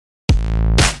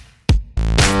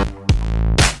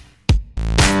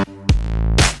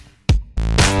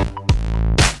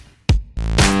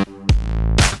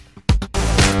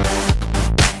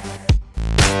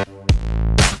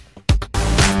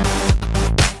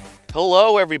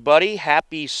Hello, everybody.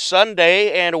 Happy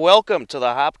Sunday, and welcome to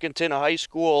the Hopkinton High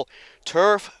School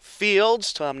Turf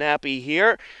Fields. Tom Nappy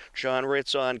here, John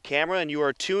Ritz on camera, and you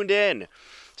are tuned in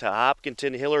to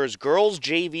Hopkinton Hillers Girls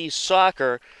JV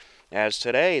Soccer, as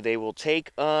today they will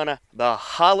take on the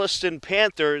Holliston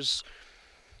Panthers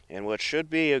in what should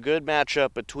be a good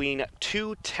matchup between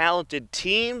two talented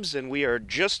teams, and we are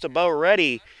just about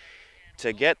ready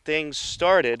to get things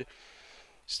started.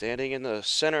 Standing in the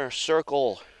center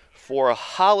circle for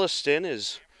Holliston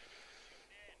is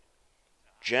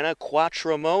Jenna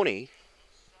Quattramoni,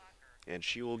 and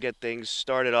she will get things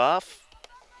started off.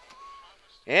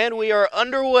 And we are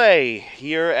underway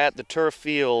here at the turf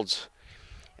fields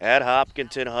at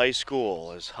Hopkinton High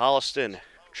School as Holliston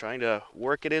trying to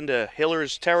work it into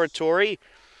Hillers territory.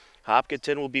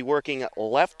 Hopkinton will be working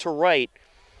left to right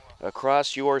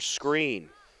across your screen.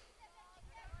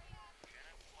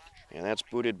 And that's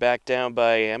booted back down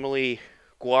by Emily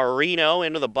Guarino.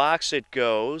 Into the box it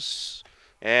goes.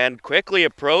 And quickly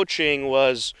approaching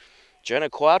was Jenna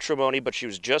Quattramoni, but she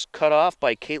was just cut off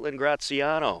by Caitlin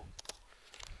Graziano.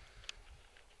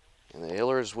 And the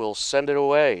Hillers will send it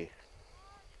away.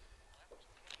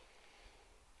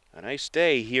 A nice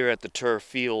day here at the turf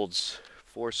fields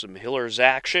for some Hillers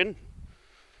action.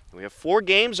 We have 4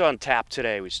 games on tap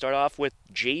today. We start off with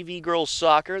JV girls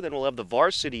soccer, then we'll have the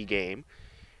varsity game,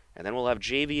 and then we'll have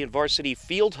JV and varsity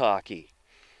field hockey.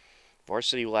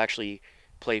 Varsity will actually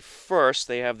play first.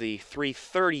 They have the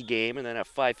 3:30 game, and then at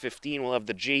 5:15 we'll have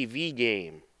the JV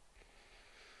game.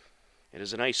 It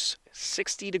is a nice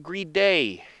 60-degree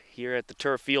day here at the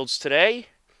turf fields today.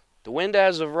 The wind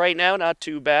as of right now, not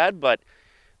too bad, but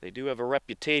they do have a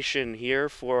reputation here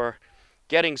for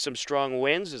getting some strong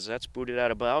winds. As that's booted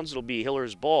out of bounds, it'll be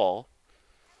Hiller's ball.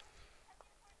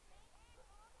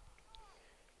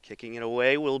 Kicking it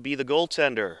away will be the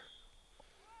goaltender.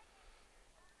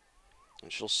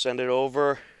 And she'll send it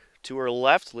over to her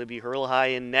left. Libby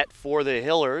Hurlhigh in net for the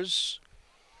Hillers.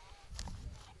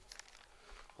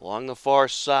 Along the far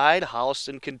side,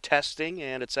 Holliston contesting,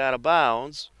 and it's out of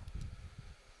bounds.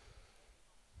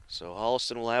 So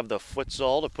Holliston will have the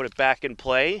futsal to put it back in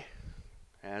play.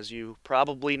 As you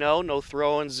probably know, no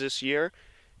throw-ins this year,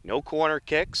 no corner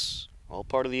kicks, all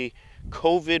part of the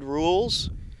COVID rules.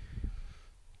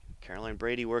 Caroline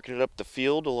Brady working it up the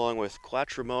field along with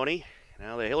Quattramoni.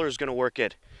 Now the Hillers going to work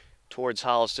it towards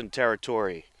Holliston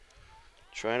territory.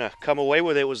 Trying to come away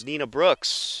with it was Nina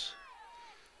Brooks.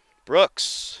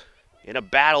 Brooks in a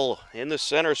battle in the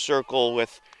center circle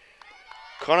with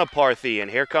Conaparthy,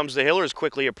 and here comes the Hillers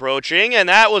quickly approaching, and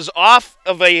that was off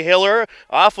of a Hiller,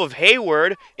 off of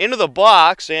Hayward, into the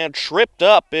box, and tripped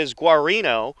up is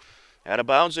Guarino. Out of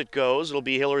bounds it goes. It'll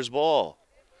be Hiller's ball.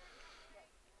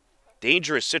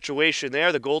 Dangerous situation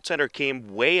there. The goaltender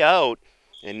came way out,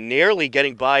 and nearly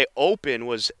getting by open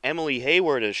was Emily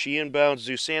Hayward as she inbounds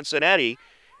to Sansonetti.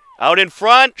 Out in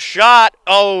front, shot.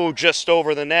 Oh, just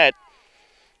over the net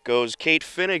goes Kate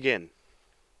Finnegan.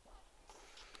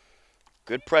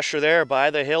 Good pressure there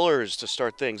by the Hillers to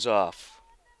start things off.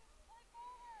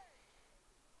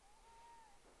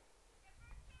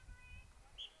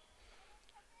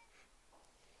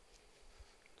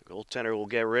 The goaltender will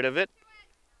get rid of it.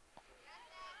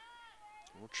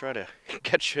 We'll try to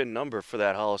get you a number for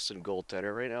that Holliston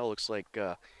goaltender. Right now it looks like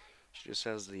she just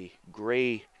has the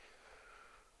gray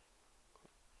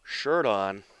shirt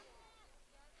on.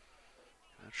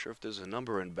 Not sure if there's a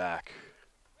number in back.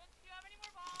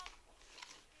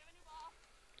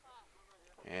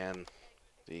 And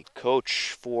the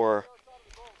coach for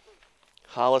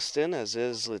Holliston,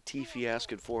 Aziz Latifi,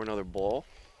 asking for another ball.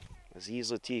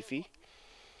 Aziz Latifi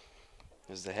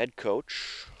is the head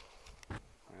coach.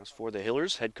 As for the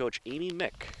Hillers, head coach Amy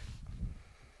Mick.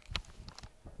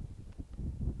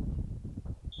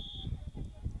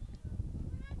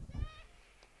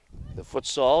 The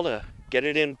futsal to get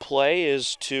it in play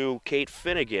is to Kate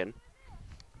Finnegan.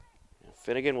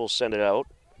 Finnegan will send it out.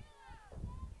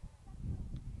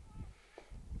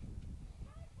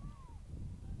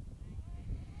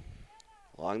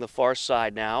 Along the far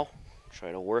side now,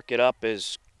 trying to work it up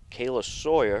is Kayla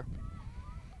Sawyer.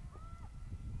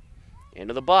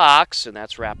 Into the box, and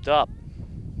that's wrapped up.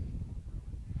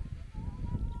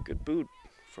 Good boot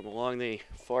from along the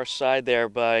far side there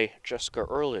by Jessica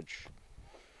Earledge.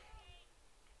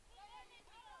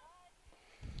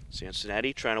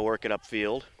 Sansonetti trying to work it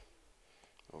upfield.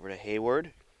 Over to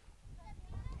Hayward.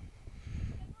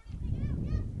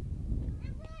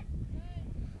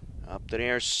 Up the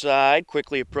near side,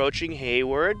 quickly approaching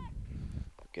Hayward.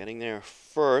 Getting there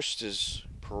first is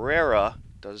Pereira.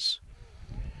 Does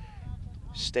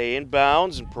stay in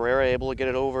bounds, and Pereira able to get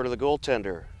it over to the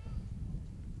goaltender.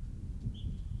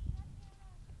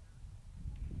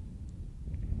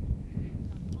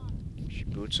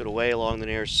 Boots it away along the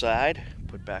near side.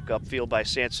 Put back upfield by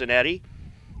Sansonetti.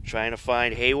 Trying to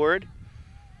find Hayward.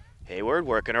 Hayward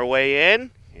working her way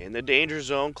in the danger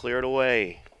zone, cleared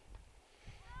away.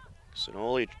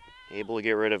 Sinoli able to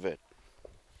get rid of it.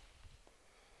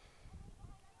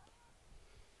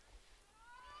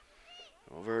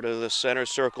 Over to the center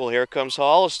circle, here comes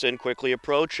Holliston, quickly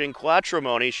approaching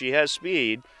Quattromoni. She has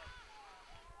speed.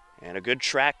 And a good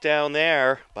track down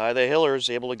there by the Hillers.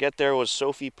 Able to get there was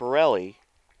Sophie Pirelli.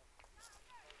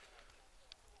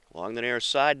 Along the near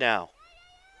side now.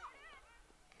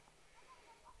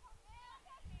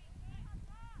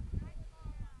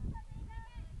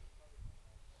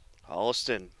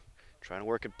 Holliston trying to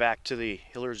work it back to the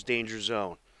Hillers danger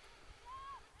zone.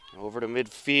 Over to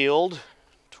midfield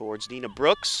towards Nina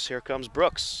Brooks. Here comes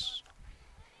Brooks.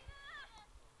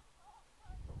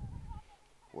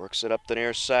 Works it up the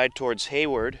near side towards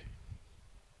Hayward.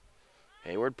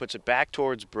 Hayward puts it back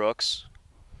towards Brooks.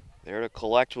 There to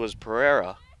collect was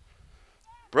Pereira.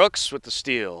 Brooks with the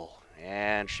steal,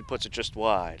 and she puts it just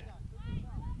wide.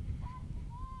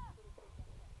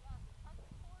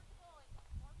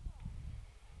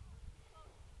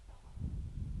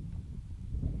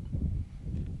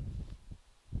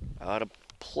 Out of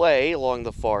play along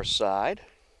the far side.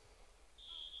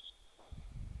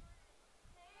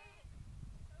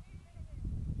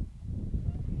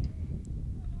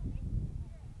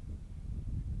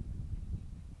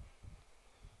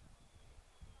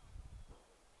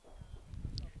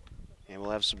 And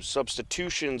we'll have some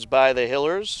substitutions by the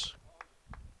Hillers.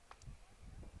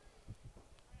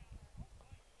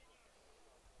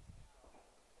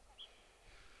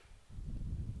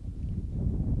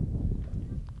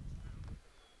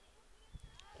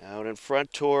 Out in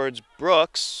front towards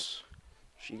Brooks.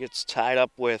 She gets tied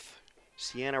up with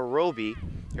Sienna Roby.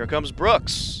 Here comes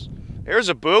Brooks. There's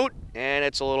a boot, and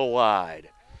it's a little wide.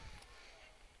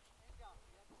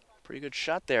 Pretty good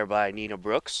shot there by Nina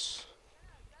Brooks.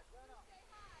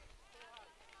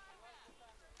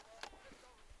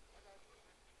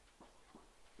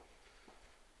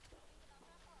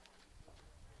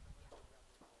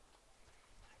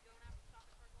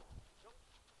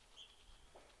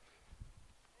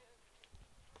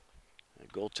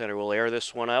 The goaltender will air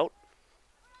this one out.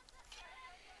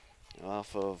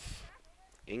 Off of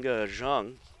Inga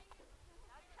Zhang.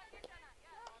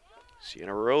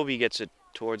 Sienna Roby gets it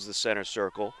towards the center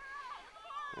circle.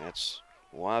 That's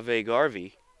Wave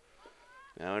Garvey.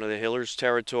 Now into the Hillers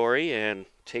territory, and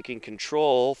taking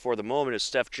control for the moment is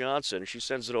Steph Johnson. She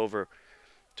sends it over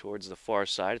towards the far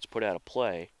side. It's put out of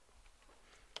play.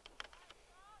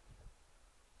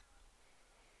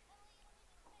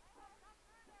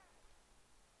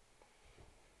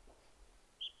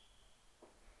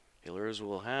 Hillers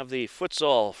will have the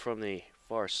futsal from the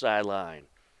far sideline.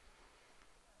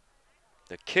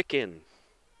 The kick in.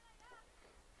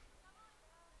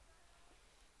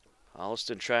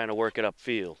 Holliston trying to work it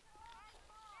upfield.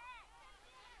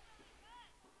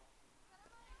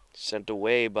 Sent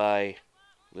away by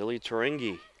Lily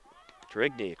Turigny,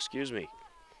 excuse me.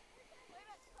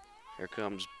 Here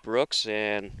comes Brooks,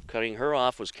 and cutting her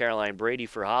off was Caroline Brady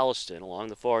for Holliston along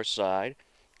the far side.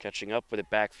 Catching up with it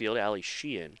backfield, Allie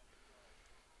Sheehan.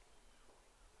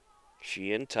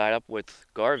 Sheehan tied up with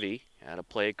Garvey. Out of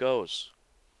play it goes.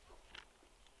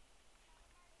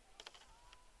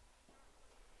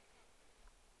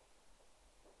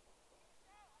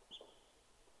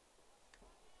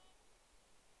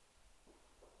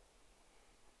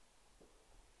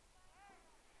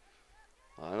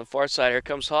 On the far side, here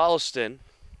comes Holliston.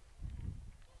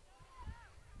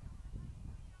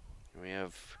 We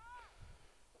have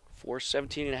 4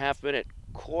 17.5-minute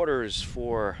quarters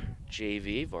for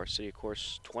JV. Varsity, of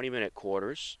course, 20-minute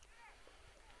quarters.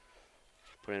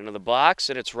 Put it into the box,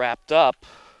 and it's wrapped up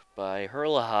by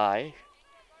Herlahai.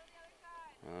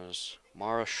 As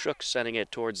Mara Shook sending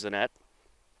it towards the net.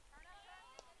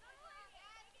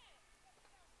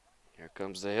 Here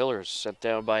comes the Hillers, sent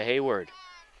down by Hayward.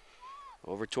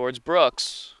 Over towards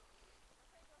Brooks.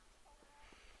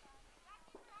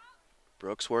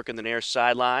 Brooks working the near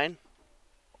sideline.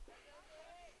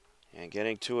 And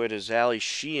getting to it is Allie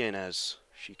Sheehan as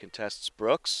she contests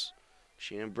Brooks.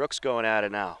 Sheehan and Brooks going at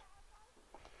it now.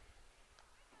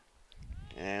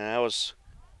 And that was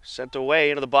sent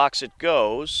away. Into the box it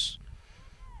goes.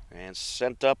 And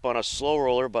sent up on a slow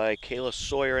roller by Kayla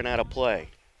Sawyer and out of play.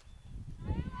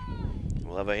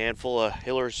 We'll have a handful of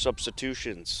Hillers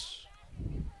substitutions.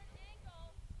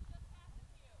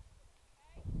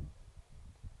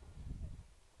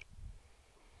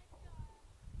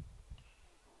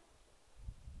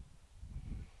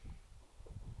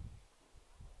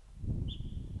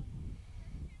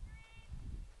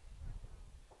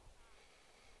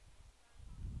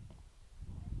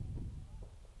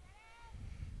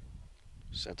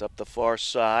 Sent up the far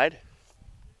side.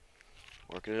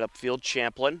 Working it upfield,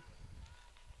 Champlin.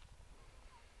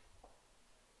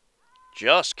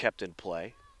 Just kept in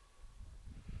play.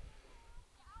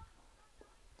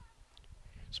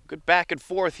 Some good back and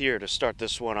forth here to start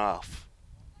this one off.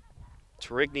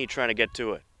 Tarigny trying to get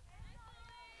to it.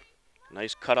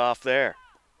 Nice cutoff there.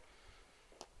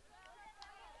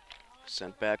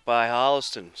 Sent back by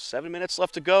Holliston. 7 minutes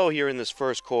left to go here in this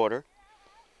first quarter.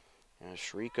 And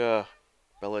Shrika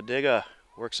Belladiga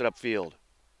works it upfield.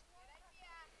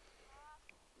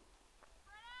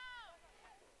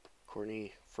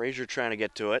 Courtney Frazier trying to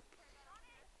get to it.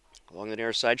 Along the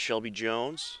near side, Shelby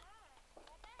Jones.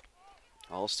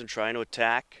 Holliston trying to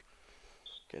attack.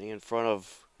 Getting in front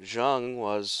of Zhang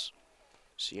was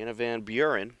Sienna Van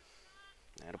Buren.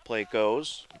 And a play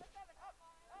goes.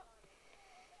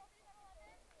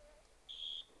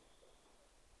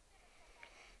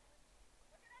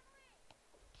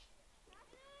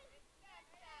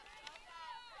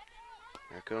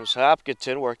 There comes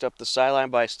Hopkinton, worked up the sideline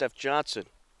by Steph Johnson.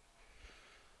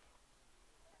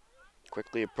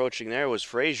 Quickly approaching there was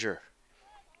Frazier.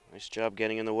 Nice job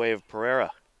getting in the way of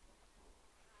Pereira.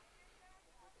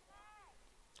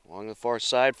 Along the far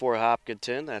side for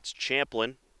Hopkinton, that's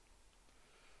Champlin.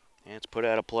 And it's put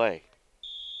out of play.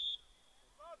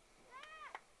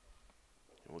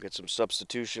 And we'll get some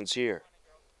substitutions here.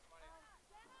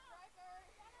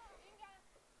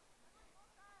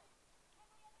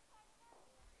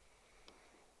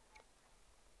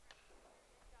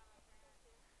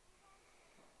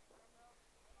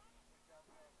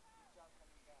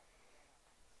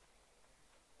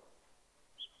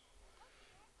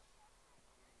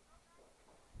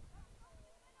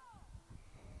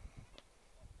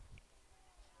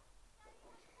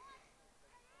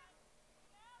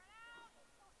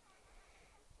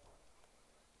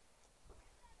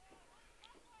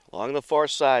 Along the far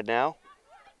side now.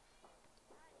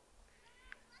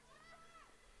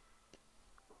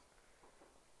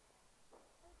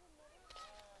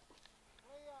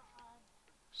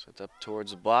 Sent up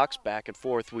towards the box. Back and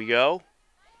forth we go.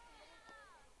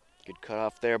 Good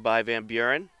cutoff there by Van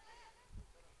Buren.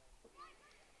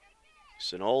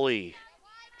 Sinoli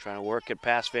trying to work it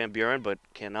past Van Buren, but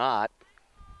cannot.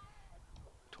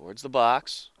 Towards the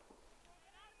box.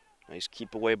 Nice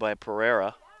keep away by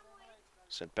Pereira.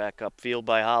 Sent back upfield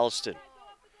by Holliston.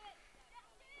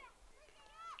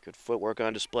 Good footwork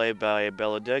on display by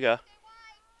Belladiga.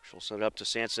 She'll send it up to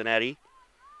Cincinnati.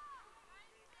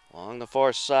 Along the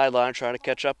far sideline, trying to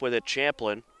catch up with it,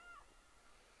 Champlin.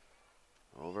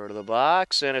 Over to the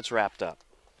box, and it's wrapped up.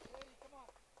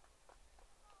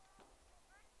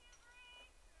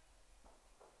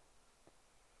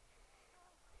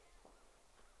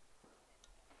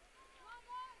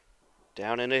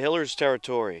 Down into Hiller's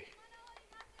territory.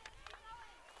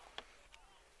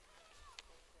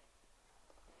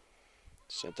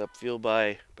 Sent upfield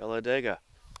by Belladiga.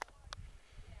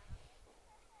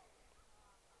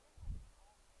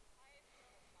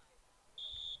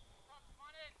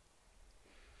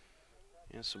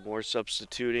 And some more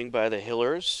substituting by the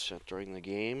Hillers during the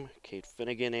game. Kate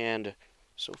Finnegan and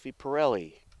Sophie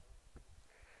Pirelli.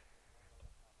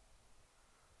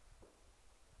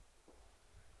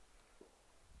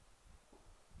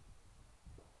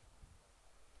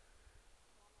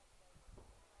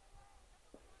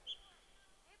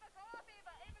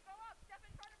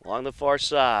 Along the far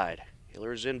side,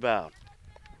 Hillers inbound.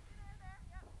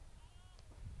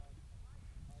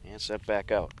 And set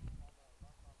back out.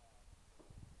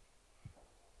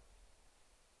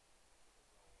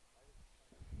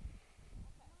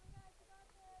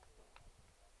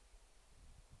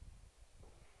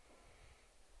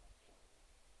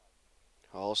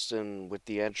 Holliston with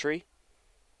the entry.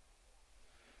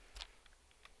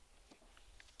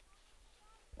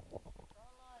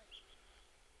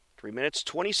 Three minutes,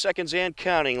 20 seconds and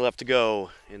counting left to go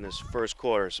in this first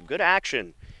quarter. Some good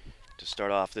action to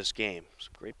start off this game.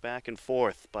 Some great back and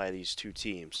forth by these two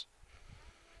teams.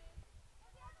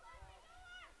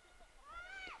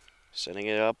 Setting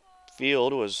it up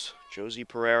field was Josie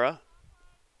Pereira.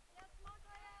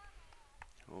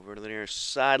 Over to the near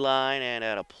sideline and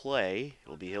out of play.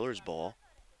 It'll be Hiller's ball.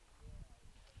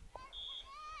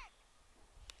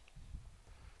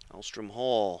 Elstrom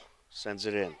Hall sends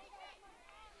it in.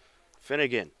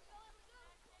 Finnegan.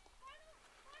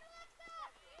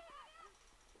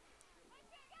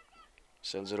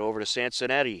 Sends it over to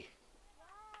Cincinnati.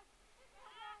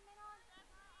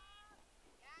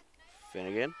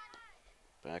 Finnegan.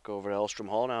 Back over to Elstrom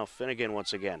Hall. Now Finnegan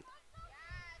once again.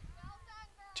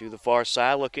 To the far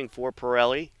side looking for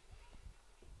Pirelli.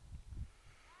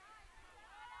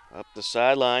 Up the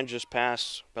sideline, just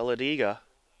past Belladiga.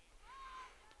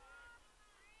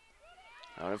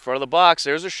 Out in front of the box,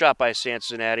 there's a shot by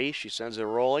Cincinnati. She sends it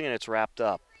rolling, and it's wrapped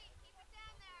up.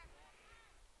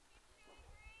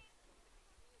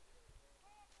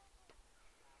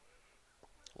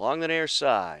 Along the near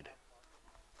side.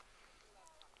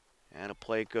 And a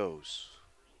play goes.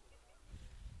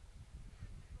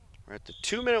 We're at the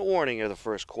 2-minute warning of the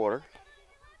first quarter.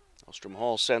 Elstrom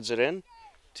Hall sends it in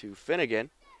to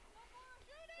Finnegan.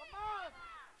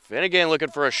 Finnegan looking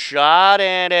for a shot,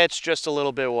 and it's just a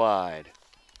little bit wide.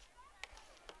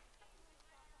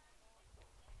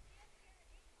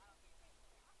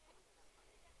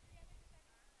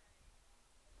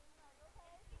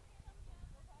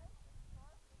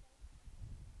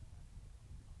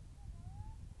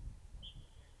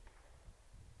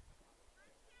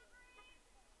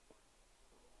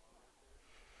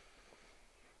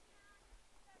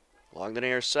 Along the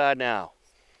near side now.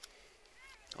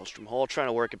 Elstrom Hall trying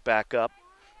to work it back up.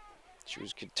 She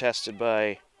was contested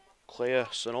by Clea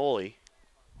Sonoli.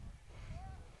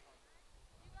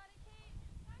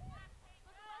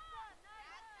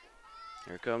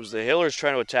 Here comes the Hillers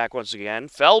trying to attack once again.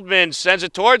 Feldman sends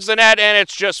it towards the net, and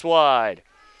it's just wide.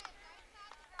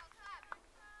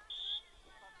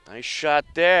 Nice shot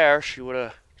there. She would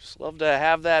have just loved to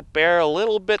have that bear a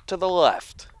little bit to the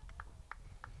left.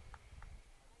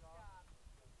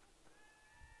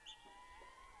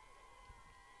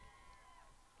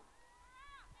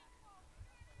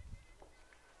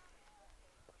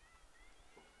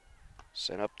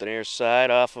 Sent up the near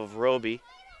side off of Roby.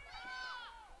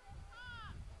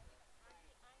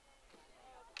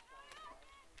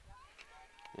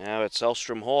 Now it's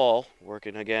Elstrom Hall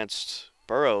working against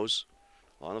Burrows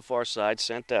on the far side,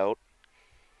 sent out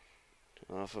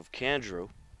off of Candrew.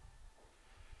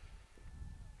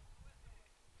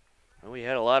 Well, we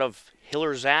had a lot of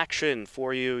Hillers action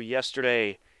for you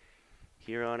yesterday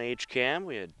here on HCAM.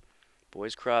 We had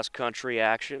boys cross country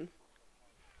action,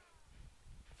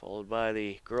 followed by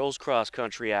the girls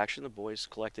cross-country action. The boys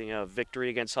collecting a victory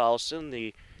against Holliston.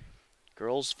 The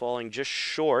girls falling just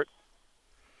short.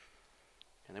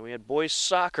 And then we had boys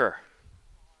soccer.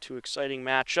 2 exciting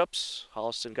matchups.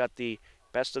 Holliston got the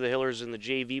best of the Hillers in the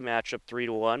JV matchup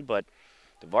 3-1, but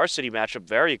the varsity matchup,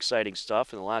 very exciting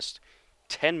stuff. In the last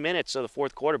 10 minutes of the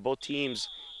fourth quarter, both teams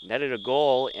netted a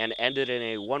goal and ended in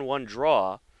a 1-1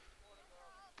 draw.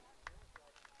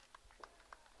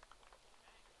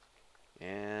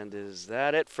 And is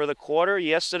that it for the quarter?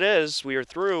 Yes, it is. We are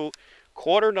through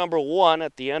quarter number 1.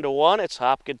 At the end of 1, it's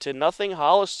Hopkinton nothing,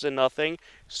 Holliston nothing.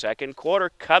 Second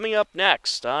quarter coming up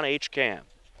next on HCAM.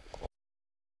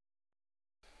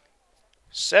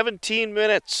 17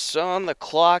 minutes on the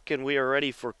clock, and we are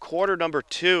ready for quarter number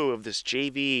 2 of this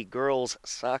JV girls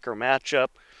soccer matchup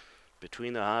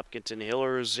between the Hopkinton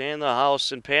Hillers and the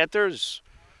Holliston Panthers.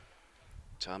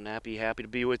 Tom Nappy, happy to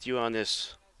be with you on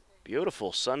this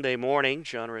beautiful Sunday morning.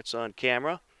 John Ritz on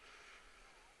camera.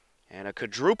 And a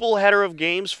quadruple header of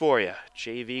games for you.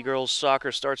 JV girls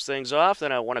soccer starts things off.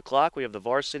 Then at 1 o'clock we have the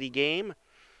varsity game.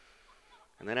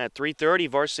 And then at 3:30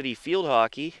 varsity field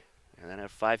hockey. And then at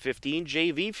 5:15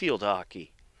 JV field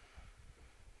hockey.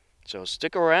 So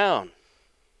stick around.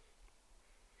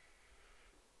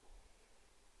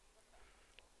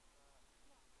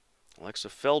 Alexa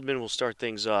Feldman will start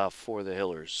things off for the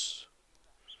Hillers.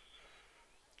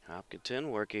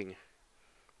 Hopkinton working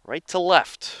right to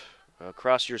left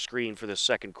across your screen for the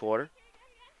second quarter.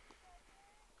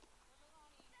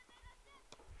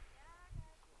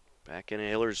 Back in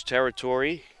Hillers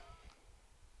territory.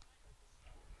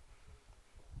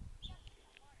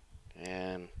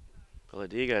 And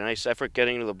Belladiga, a nice effort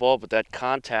getting to the ball, but that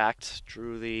contact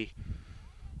drew the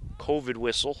COVID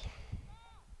whistle.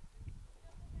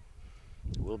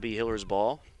 It will be Hillers'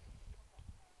 ball.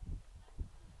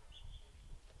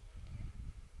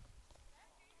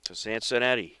 To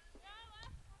Cincinnati.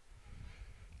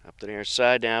 Up the near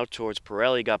side now towards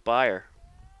Pirelli. Got by her.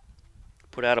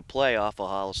 Put out a play off of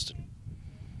Holliston.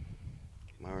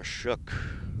 Mara Shook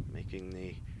making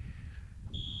the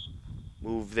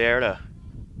move there to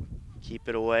keep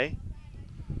it away.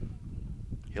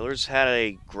 Hillers had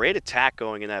a great attack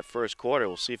going in that first quarter.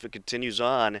 We'll see if it continues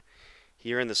on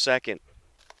here in the second.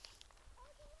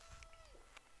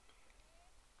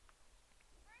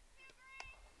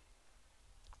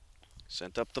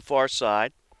 Sent up the far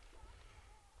side.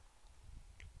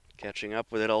 Catching up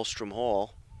with it, Elstrom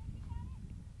Hall.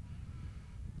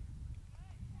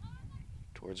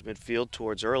 Towards midfield,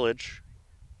 towards Earledge.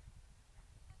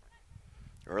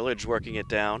 Earledge working it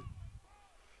down.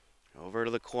 Over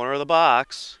to the corner of the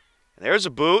box. And there's a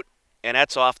boot, and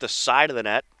that's off the side of the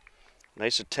net.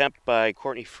 Nice attempt by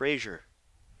Courtney Frazier.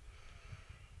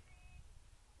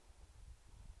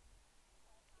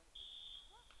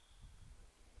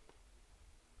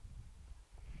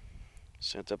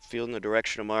 Sent upfield in the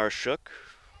direction of Mara Shook.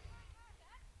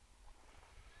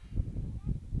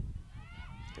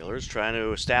 Hillers trying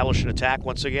to establish an attack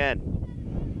once again.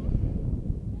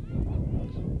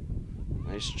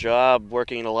 Nice job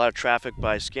working in a lot of traffic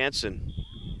by Skansen.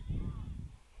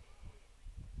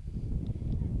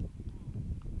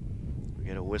 We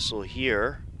get a whistle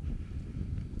here.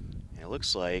 It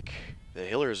looks like the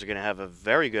Hillers are going to have a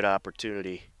very good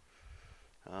opportunity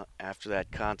after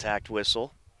that contact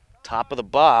whistle. Top of the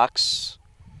box.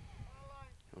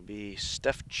 It'll be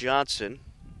Steph Johnson.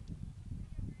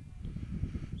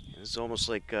 This is almost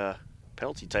like a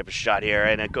penalty type of shot here,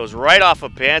 and it goes right off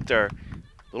of Panther.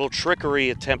 Little trickery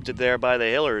attempted there by the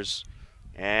Hillers,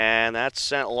 and that's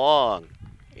sent long.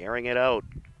 Airing it out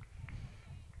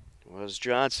was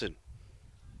Johnson.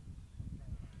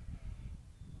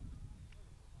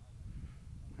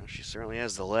 Well, she certainly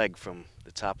has the leg from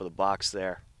the top of the box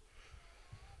there.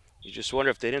 You just wonder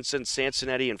if they didn't send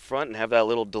Sansonetti in front and have that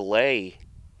little delay,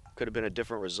 could have been a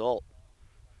different result.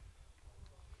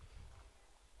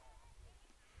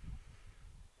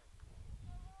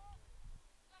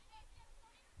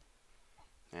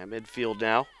 And midfield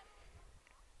now.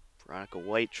 Veronica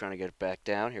White trying to get it back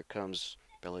down. Here comes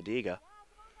Belladiga.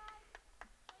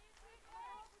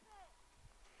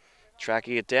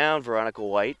 Tracking it down, Veronica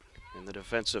White in the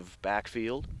defensive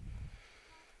backfield.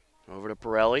 Over to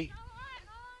Pirelli.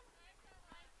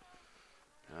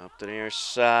 Up the near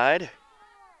side.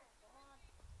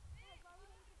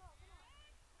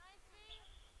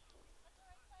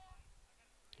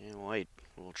 And White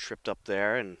a little tripped up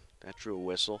there, and that drew a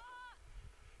whistle.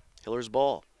 Hiller's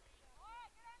ball.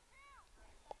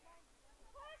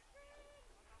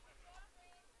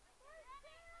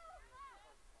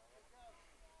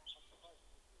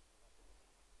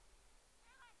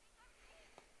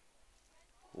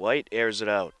 White airs it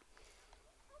out.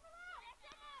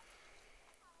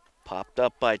 Popped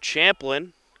up by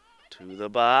Champlin. To the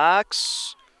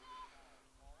box.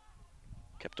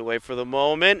 Kept away for the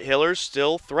moment. Hiller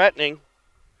still threatening.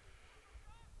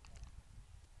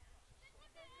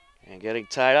 And getting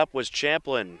tied up was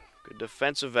Champlin. Good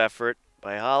defensive effort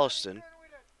by Holliston.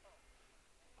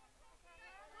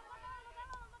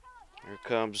 Here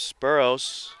comes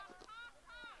Burrows.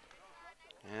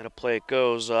 And a play it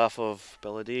goes off of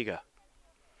Belladiga.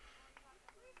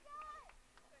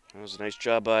 That was a nice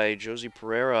job by Josie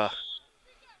Pereira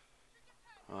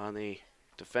on the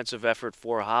defensive effort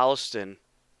for Holliston.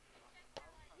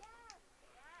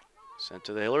 Sent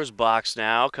to the Hillers box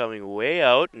now, coming way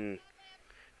out and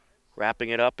wrapping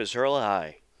it up is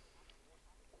Hurley.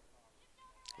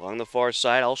 Along the far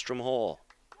side, Alstrom Hall.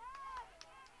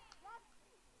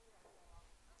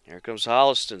 Here comes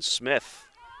Holliston. Smith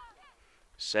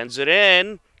sends it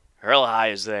in.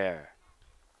 Hurley is there.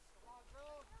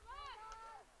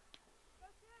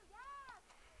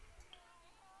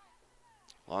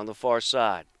 Along the far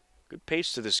side. Good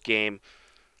pace to this game.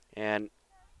 And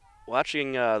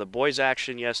watching the boys'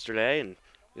 action yesterday and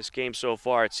this game so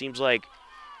far, it seems like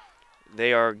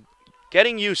they are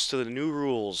getting used to the new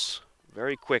rules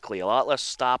very quickly. A lot less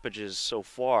stoppages so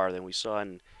far than we saw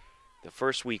in the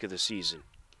first week of the season.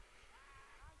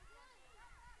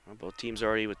 Well, both teams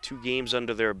already with 2 games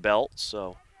under their belt,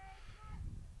 so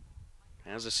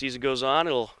as the season goes on,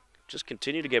 it'll just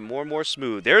continue to get more and more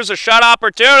smooth. There's a shot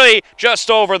opportunity just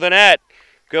over the net.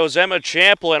 Goes Emma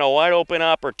Champlin, a wide open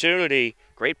opportunity.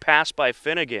 Great pass by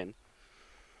Finnegan.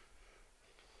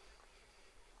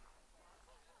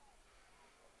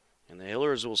 And the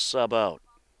Hillers will sub out.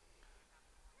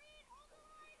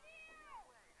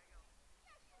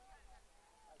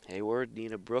 Hayward,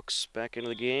 Nina Brooks back into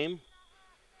the game.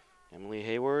 Emily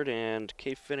Hayward and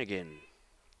Kay Finnegan.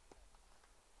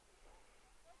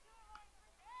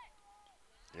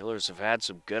 The Hillers have had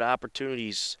some good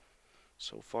opportunities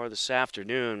so far this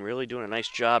afternoon. Really doing a nice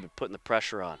job at putting the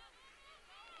pressure on.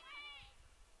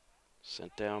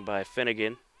 Sent down by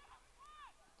Finnegan.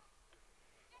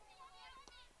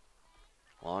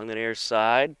 Along the near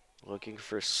side, looking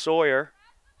for Sawyer.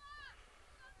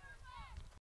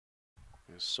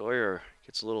 And Sawyer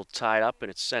gets a little tied up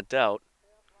and it's sent out.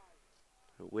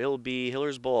 It will be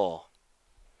Hiller's ball.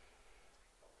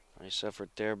 Nice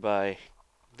effort there by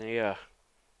Naya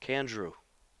Candrew.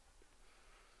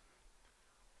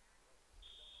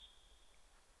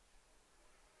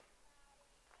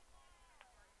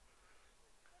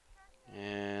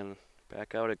 And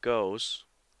back out it goes.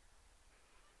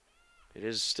 It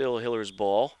is still Hiller's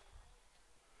ball.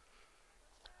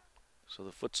 So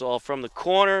the futsal from the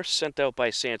corner, sent out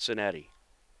by Sansonetti.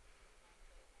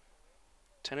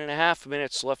 10.5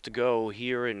 minutes left to go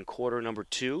here in quarter number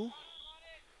 2.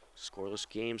 Scoreless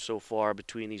game so far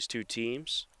between these two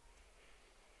teams.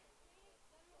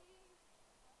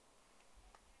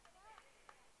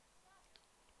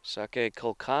 Sake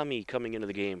Kolkami coming into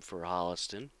the game for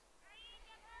Holliston.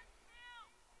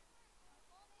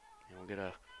 And we'll get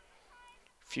a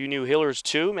few new Hillers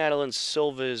too. Madeline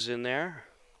Silva is in there,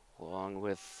 along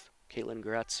with Caitlin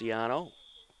Graziano.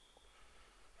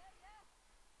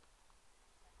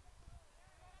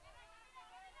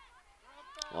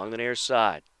 Along the near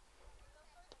side.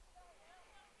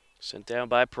 Sent down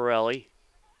by Pirelli.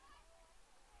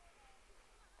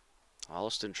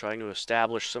 Holliston trying to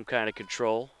establish some kind of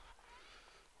control.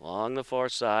 Along the far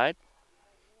side.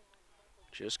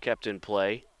 Just kept in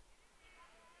play.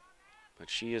 But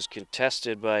she is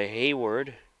contested by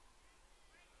Hayward.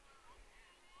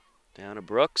 Down to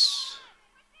Brooks.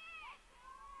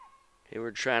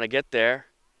 Hayward trying to get there.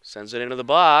 Sends it into the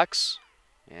box.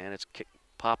 And it's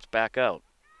popped back out.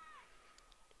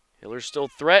 Hiller's still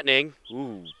threatening.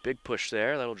 Ooh, big push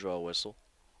there. That'll draw a whistle.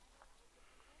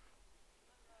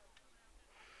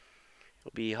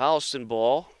 It'll be Holliston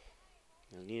ball.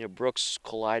 And Nina Brooks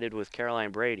collided with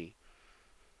Caroline Brady.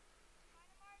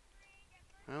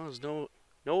 Well, there's no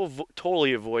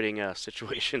totally avoiding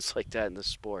situations like that in this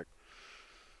sport.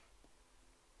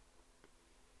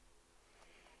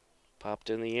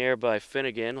 Popped in the air by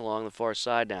Finnegan along the far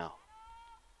side now.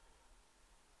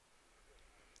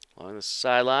 Along the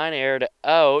sideline, aired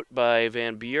out by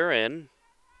Van Buren.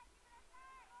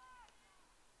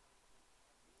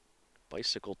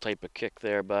 Bicycle type of kick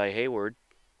there by Hayward.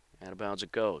 Out of bounds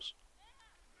it goes.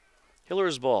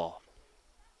 Hiller's ball.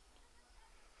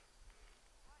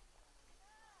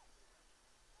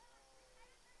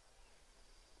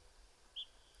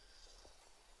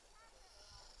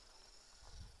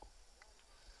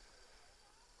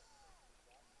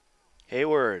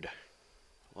 Hayward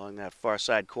along that far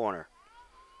side corner.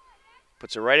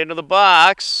 Puts it right into the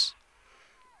box.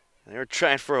 And they were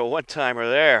trying for a one-timer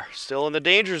there. Still in the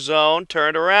danger zone.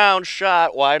 Turned around.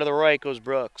 Shot. Wide to the right goes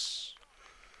Brooks.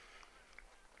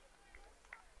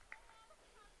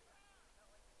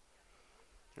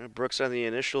 And Brooks on the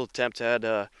initial attempt had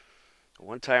a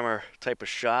one-timer type of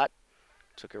shot.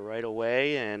 Took it right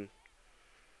away and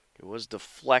it was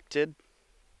deflected.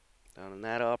 Down in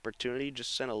that opportunity,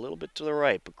 just sent a little bit to the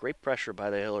right, but great pressure by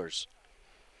the Hillers.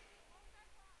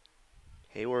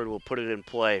 Hayward will put it in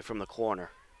play from the corner.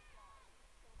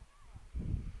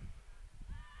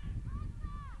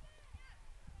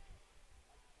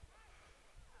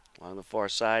 Along the far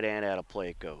side and out of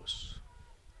play it goes.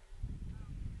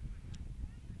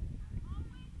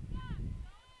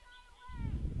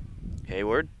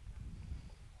 Hayward.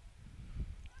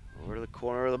 Over to the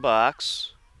corner of the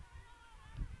box.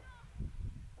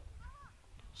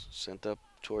 Sent up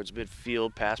towards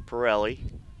midfield past Pirelli.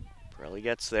 Pirelli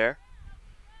gets there.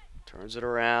 Turns it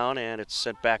around and it's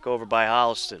sent back over by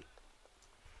Holliston.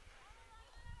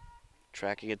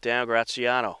 Tracking it down,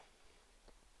 Graziano.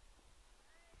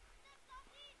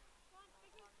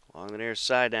 Along the near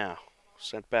side now.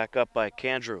 Sent back up by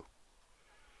Candrew.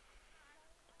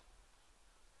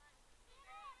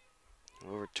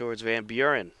 Over towards Van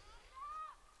Buren.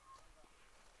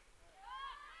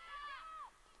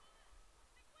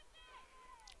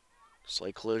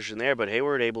 Slight collision there, but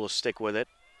Hayward able to stick with it.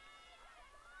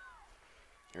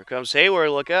 Here comes Hayward,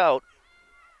 look out.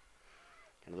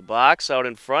 Into the box, out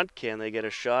in front. Can they get a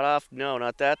shot off? No,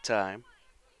 not that time.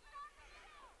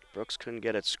 Brooks couldn't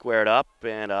get it squared up,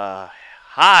 and a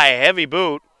high, heavy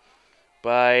boot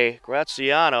by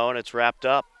Graziano, and it's wrapped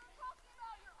up.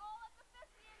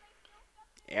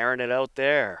 Airing it out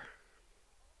there.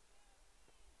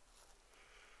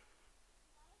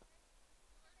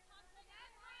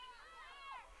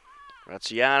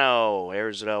 Graziano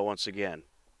airs it out once again.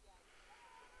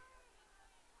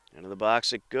 Into the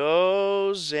box it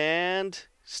goes, and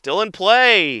still in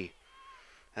play.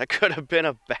 That could have been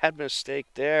a bad mistake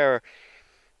there.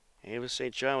 Ava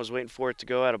St. John was waiting for it to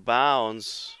go out of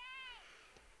bounds.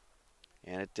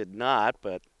 And it did not,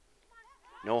 but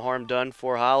no harm done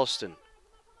for Holliston.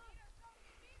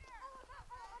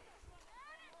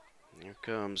 Here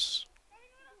comes,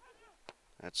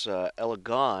 that's Ella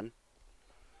Gahn.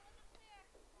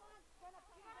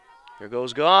 Here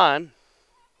goes Gahn.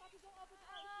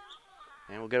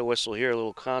 And we'll get a whistle here, a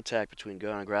little contact between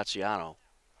Gahn and Graziano.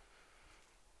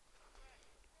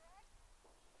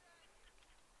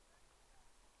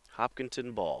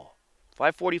 Hopkinton ball.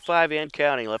 5:45 and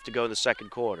counting left to go in the second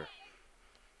quarter.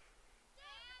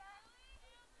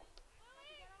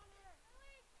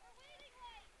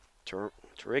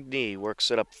 Trigny works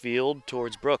it upfield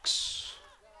towards Brooks.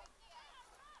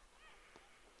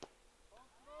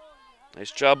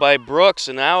 Nice job by Brooks,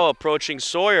 and now approaching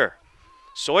Sawyer.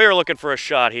 Sawyer looking for a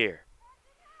shot here.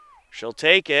 She'll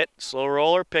take it. Slow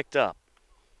roller picked up.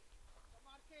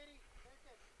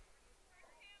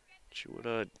 She would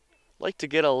have liked to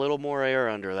get a little more air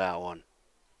under that one.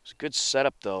 It's a good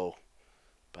setup, though,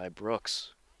 by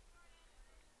Brooks.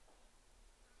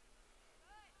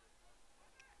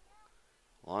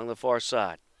 Along the far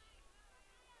side.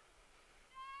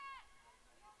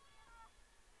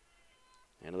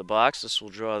 Into the box. This will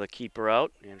draw the keeper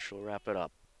out, and she'll wrap it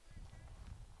up.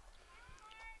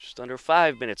 Just under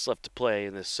 5 minutes left to play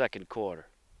in this second quarter.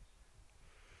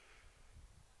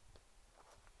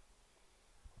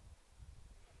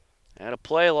 And a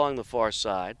play along the far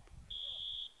side.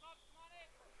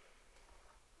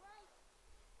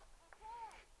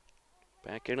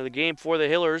 Back into the game for the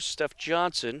Hillers, Steph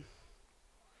Johnson.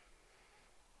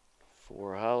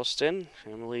 For Holliston,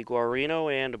 Emily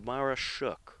Guarino and Mara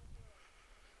Shook.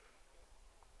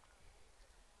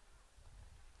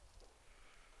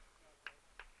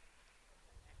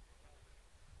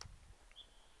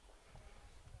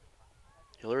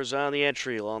 Hillers on the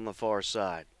entry along the far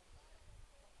side.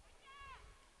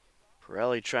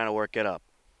 Pirelli trying to work it up.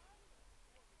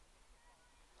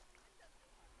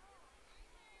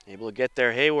 Able to get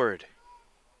there, Hayward.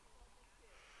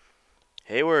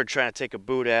 Hayward trying to take a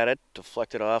boot at it,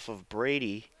 deflected off of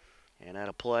Brady, and out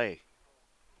of play.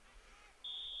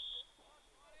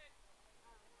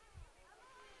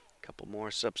 Couple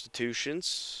more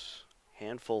substitutions.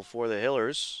 Handful for the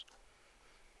Hillers.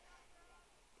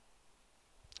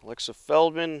 Alexa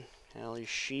Feldman, Allie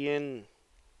Sheehan,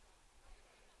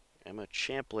 Emma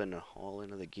Champlin all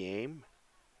into the game.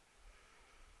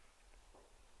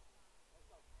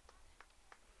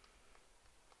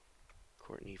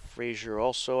 Courtney Frazier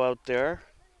also out there.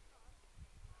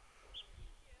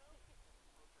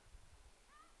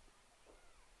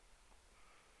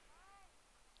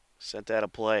 Sent out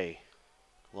of play.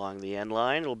 Along the end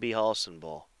line, it'll be Holliston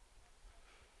ball.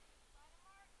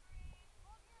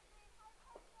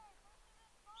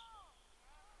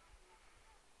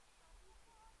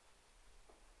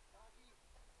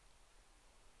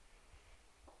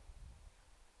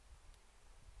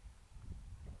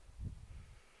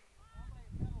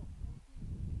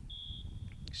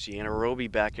 Sienna Roby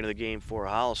back into the game for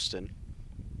Holliston.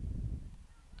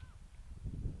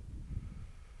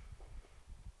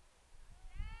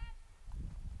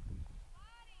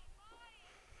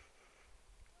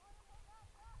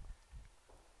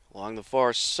 Along the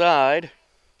far side,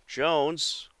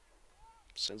 Jones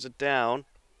sends it down.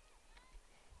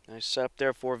 Nice setup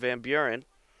there for Van Buren.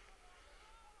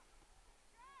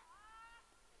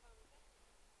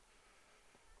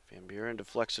 Van Buren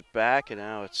deflects it back, and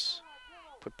now it's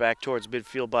put back towards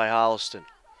midfield by Holliston.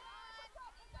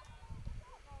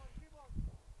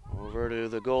 Over to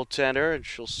the goaltender, and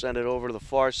she'll send it over to the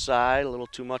far side. A little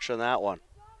too much on that one.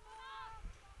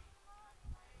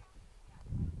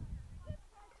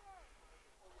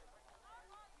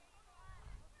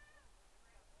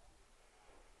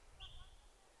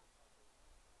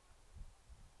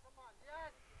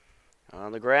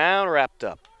 On the ground, wrapped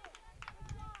up.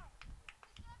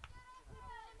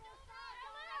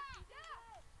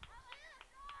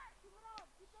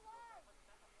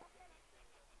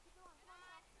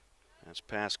 That's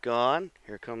pass gone.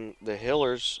 Here come the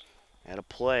Hillers at a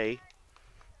play.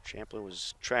 Champlin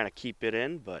was trying to keep it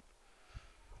in, but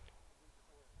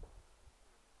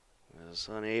was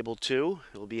unable to.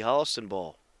 It'll be Holliston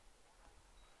ball.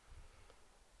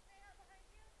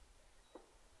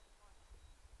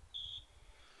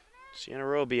 Sienna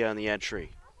Roby on the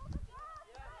entry.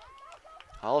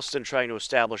 Holliston trying to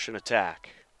establish an attack.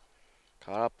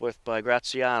 Caught up with by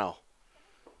Graziano.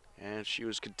 And she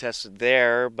was contested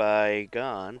there by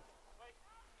Gahn.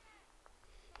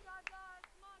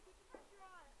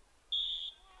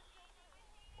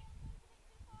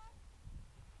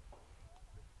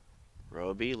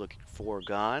 Roby looking for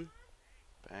Gahn.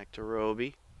 Back to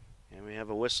Roby. And we have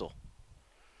a whistle.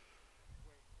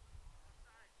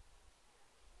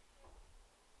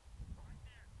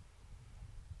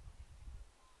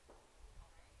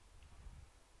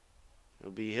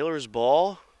 It'll be Hiller's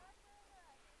ball.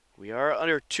 We are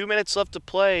under 2 minutes left to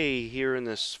play here in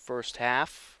this first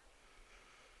half.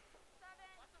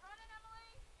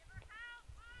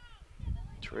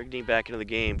 Trigny back into the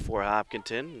game for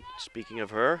Hopkinton. Speaking of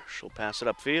her, she'll pass it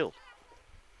upfield.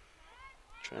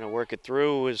 Trying to work it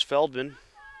through is Feldman.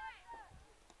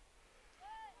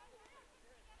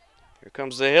 Here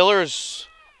comes the Hillers.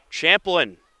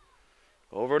 Champlin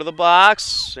Over to the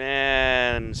box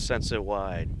and sends it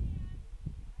wide.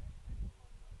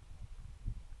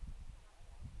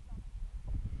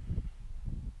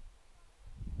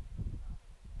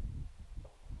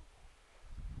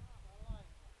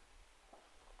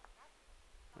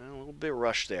 Well, a little bit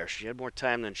rushed there. She had more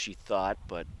time than she thought,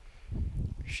 but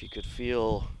she could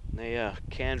feel Naya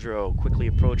Candro quickly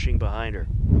approaching behind her.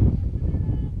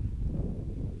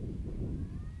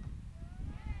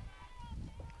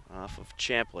 Off of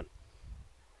Champlin.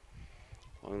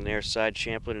 On the near side,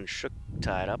 Champlin and Shook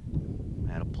tied up.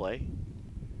 Had a play.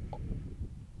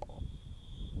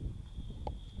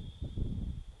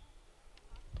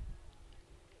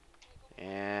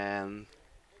 And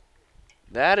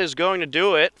that is going to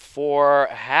do it for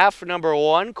half number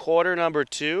one, quarter number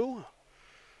two.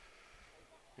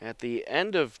 At the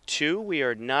end of two, we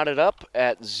are knotted up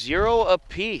at 0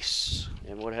 apiece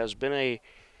in what has been a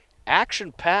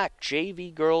action-packed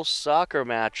JV girls soccer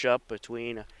matchup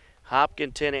between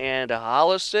Hopkinton and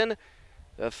Holliston.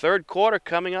 The third quarter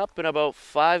coming up in about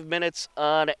 5 minutes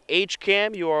on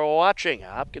HCAM. You are watching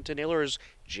Hopkinton Hillers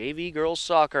JV girls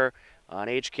soccer on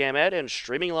HCAM Ed and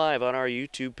streaming live on our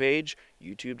YouTube page,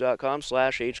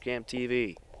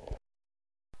 youtube.com/HCAMTV.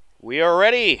 We are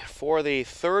ready for the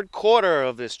third quarter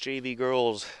of this JV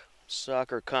girls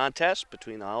soccer contest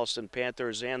between the Holliston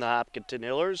Panthers and the Hopkinton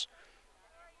Hillers.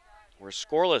 We're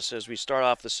scoreless as we start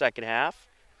off the second half.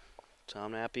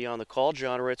 Tom Nappy on the call,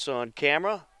 John Ritz on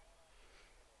camera.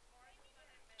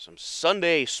 Some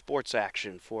Sunday sports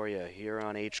action for you here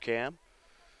on HCAM.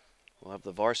 We'll have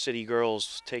the Varsity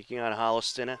girls taking on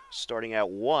Holliston starting at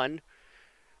 1.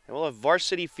 And we'll have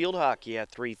Varsity field hockey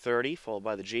at 3:30, followed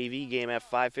by the JV game at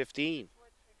 5:15.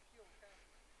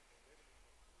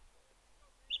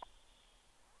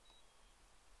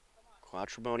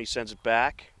 Quattromoni sends it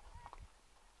back.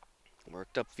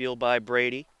 Worked upfield by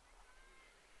Brady.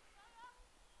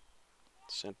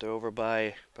 Sent over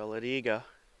by Belladiga.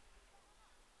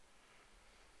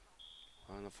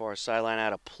 On the far sideline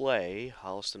out of play,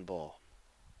 Holliston ball.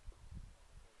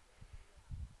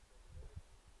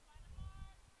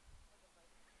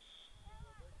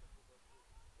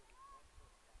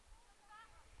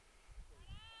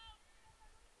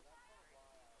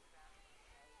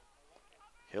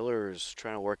 Hillers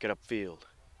trying to work it upfield.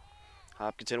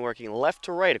 Hopkinton working left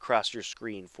to right across your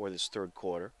screen for this third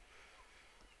quarter.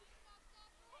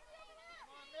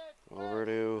 Over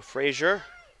to Frazier.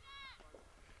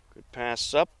 Good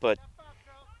pass up, but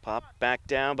popped back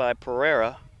down by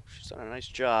Pereira. She's done a nice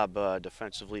job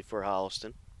defensively for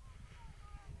Holliston.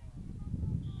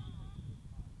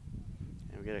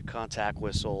 And we get a contact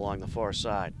whistle along the far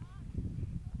side.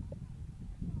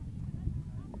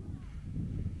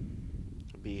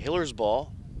 It'll be Hiller's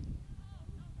ball.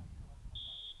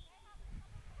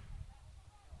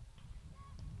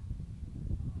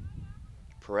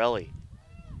 Pirelli.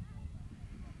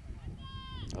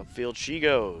 Upfield she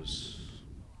goes.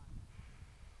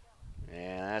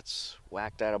 And that's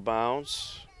whacked out of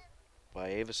bounds by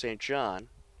Ava St. John.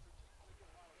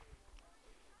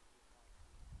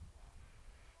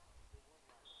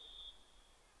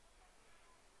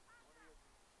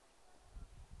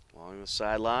 Along the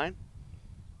sideline.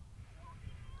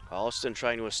 Holliston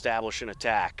trying to establish an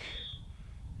attack.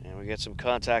 And we get some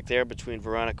contact there between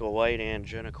Veronica White and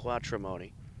Jenna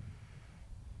Quattromoni.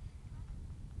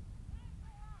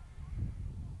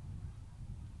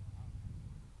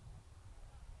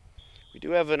 We do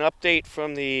have an update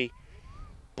from the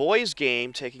boys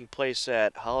game taking place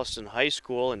at Holliston High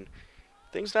School, and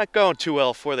things not going too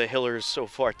well for the Hillers so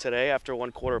far today. After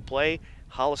one quarter play,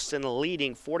 Holliston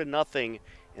leading 4-0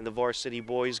 in the Varsity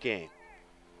boys game.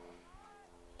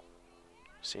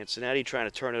 Cincinnati trying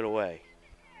to turn it away.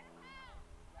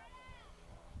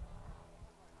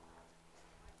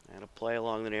 And a play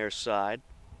along the near side.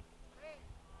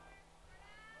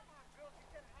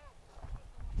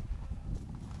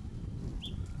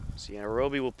 Sienna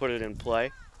Roby will put it in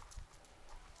play.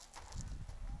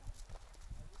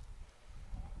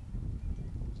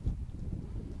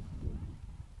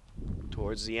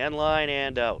 Towards the end line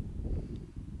and out.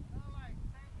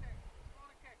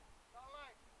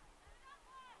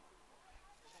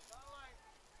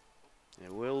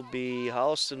 It will be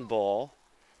Holliston ball.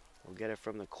 We'll get it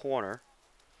from the corner.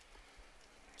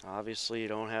 Obviously, you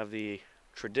don't have the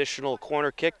traditional corner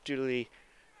kick due to the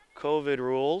COVID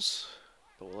rules,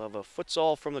 but we'll have a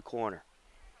futsal from the corner.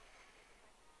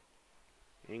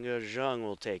 Inga Zhang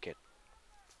will take it.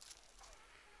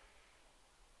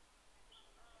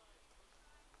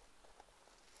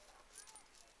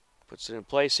 Puts it in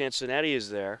play. Cincinnati is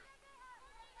there.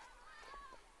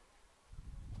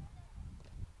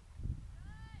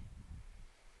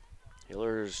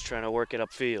 work it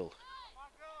upfield.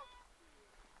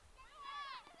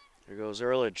 Here goes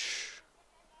Ehrlich.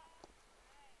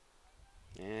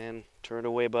 And turned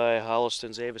away by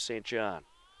Holliston's Ava St. John.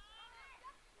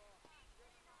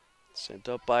 Sent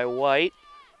up by White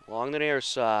along the near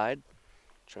side.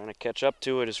 Trying to catch up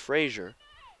to it is Frazier.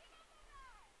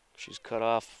 She's cut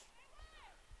off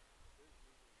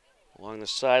along the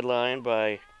sideline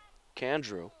by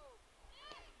Candrew.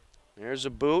 There's a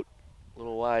boot. A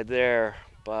little wide there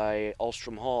by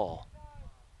Ulstrom Hall.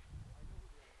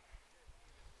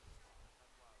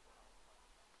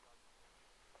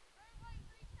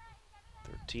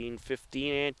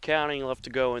 13-15 and counting left to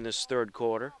go in this third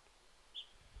quarter.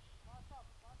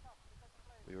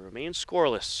 We remain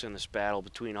scoreless in this battle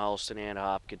between Holliston and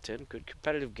Hopkinton. Good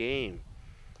competitive game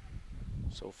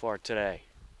so far today.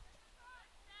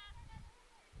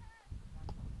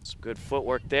 Some good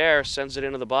footwork there. Sends it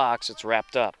into the box. It's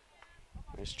wrapped up.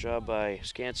 Nice job by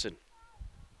Skansen.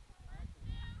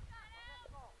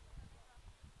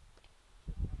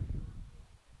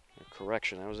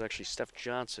 Correction, that was actually Steph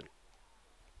Johnson.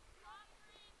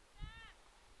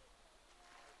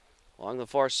 Along the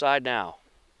far side now.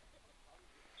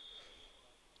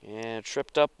 And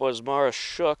tripped up was Mara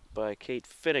Shook by Kate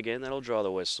Finnegan. That'll draw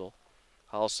the whistle.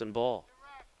 Holliston ball.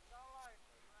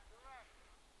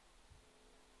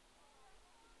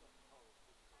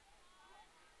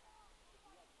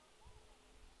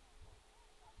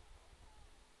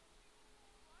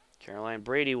 Caroline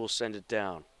Brady will send it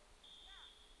down.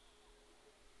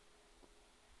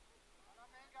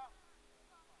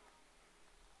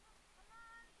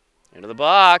 Into the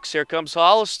box. Here comes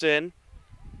Holliston.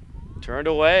 Turned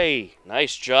away.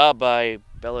 Nice job by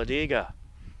Belladiga.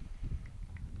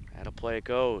 How to play it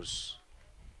goes.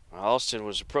 Holliston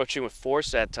was approaching with force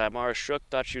that time. Mara Shook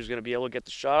thought she was going to be able to get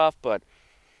the shot off, but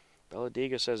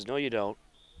Belladiga says, no, you don't.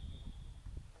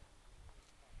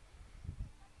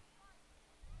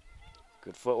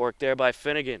 Good footwork there by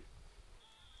Finnegan.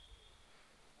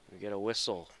 We get a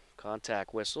whistle,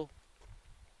 contact whistle.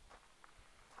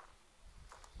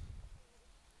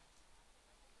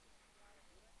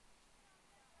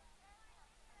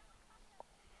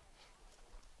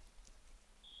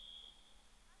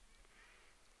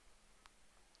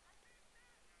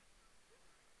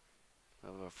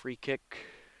 Of a free kick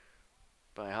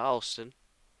by Holliston.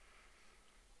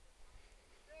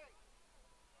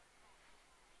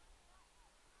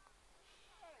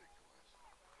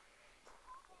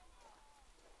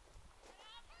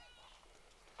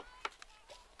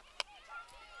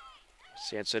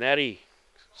 Sansonetti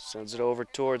sends it over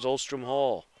towards Ulstrom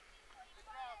Hall.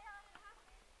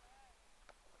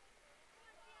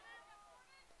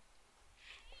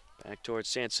 Back towards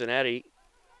Sansonetti.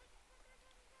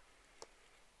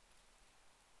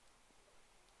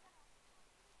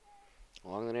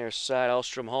 Along the near side,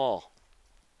 Ulstrom Hall.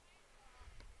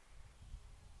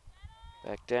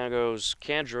 Back down goes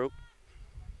Candrew.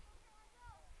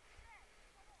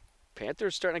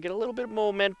 Panthers starting to get a little bit of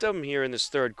momentum here in this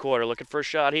third quarter. Looking for a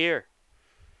shot here.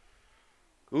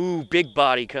 Ooh, big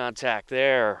body contact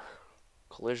there.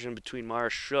 Collision between Mara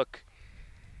Shook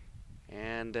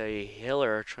and a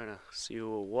Hiller. Trying to see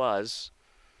who it was.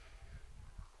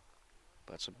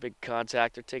 But some big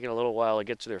contact. They're taking a little while to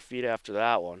get to their feet after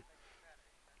that one.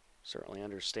 Certainly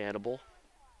understandable.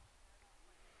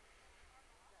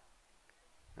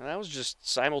 And that was just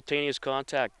simultaneous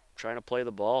contact, trying to play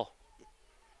the ball.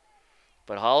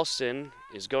 But Holliston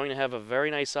is going to have a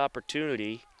very nice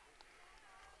opportunity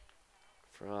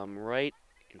from right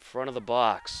in front of the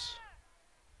box.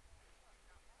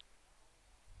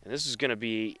 And this is going to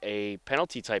be a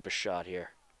penalty type of shot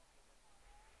here.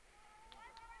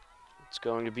 It's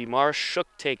going to be Mara Shook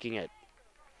taking it.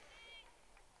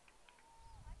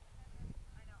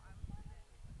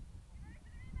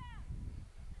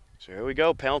 So here we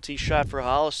go, penalty shot for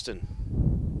Holliston.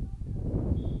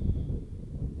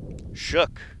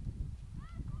 Shook,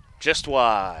 just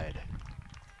wide.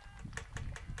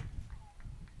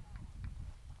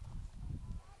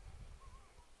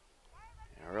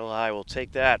 Earl High will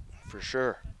take that for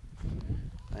sure.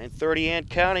 9:30 and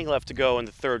counting left to go in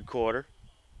the third quarter.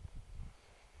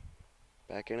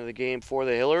 Back into the game for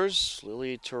the Hillers,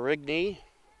 Lily Torigny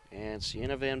and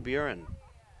Sienna Van Buren.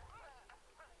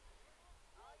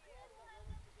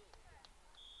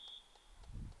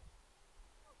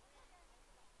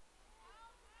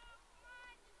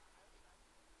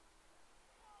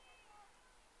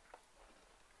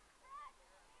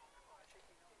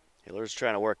 Hillers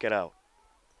trying to work it out.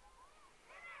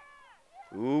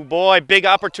 Ooh, boy, big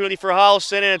opportunity for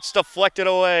Holliston, and it's deflected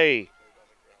away.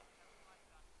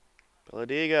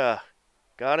 Belladiga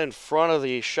got in front of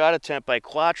the shot attempt by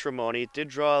Quattromoni. It did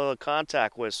draw the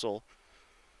contact whistle.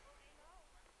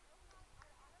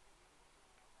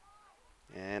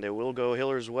 And it will go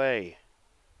Hiller's way.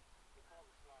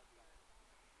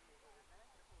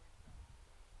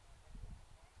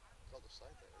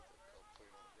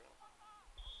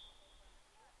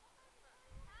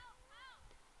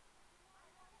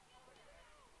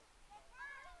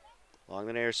 Along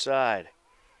the near side.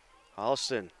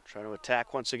 Holliston trying to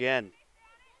attack once again.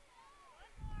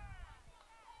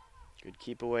 Good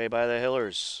keep away by the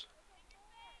Hillers.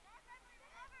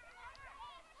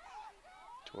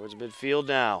 Towards midfield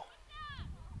now.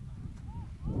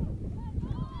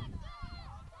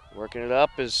 Working it up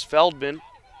is Feldman.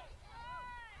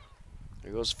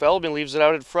 There goes Feldman, leaves it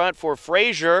out in front for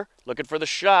Frazier. Looking for the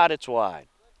shot, it's wide.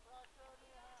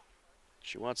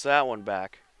 She wants that one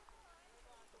back.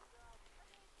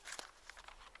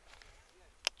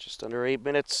 Just under 8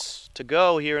 minutes to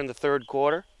go here in the third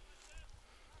quarter.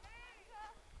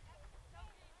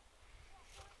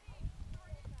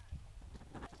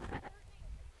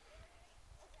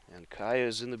 And Kaya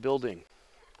is in the building.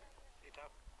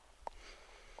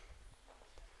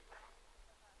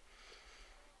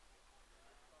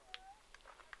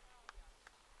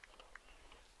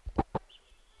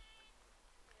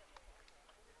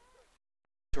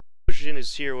 Terosion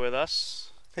is here with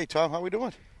us. Hey, Tom, how we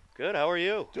doing? Good, how are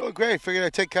you? Doing great. Figured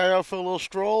I'd take Kyle out for a little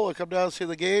stroll and come down and see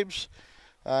the games.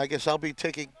 I guess I'll be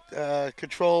taking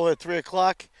control at 3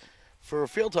 o'clock for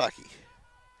field hockey.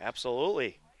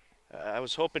 Absolutely. I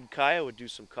was hoping Kaya would do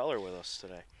some color with us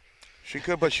today. She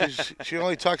could, but she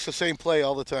only talks the same play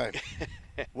all the time.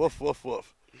 Woof, woof,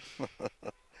 woof.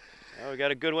 Well, we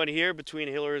got a good one here between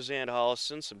Hillers and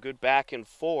Holliston. Some good back and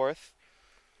forth.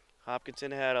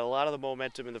 Hopkinton had a lot of the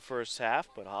momentum in the first half,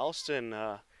 but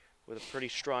Holliston with a pretty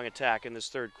strong attack in this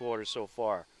third quarter so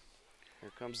far.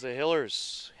 Here comes the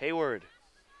Hillers. Hayward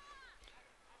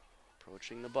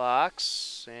approaching the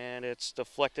box, and it's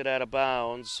deflected out of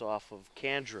bounds off of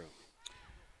Candrew.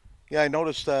 Yeah, I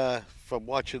noticed from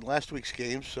watching last week's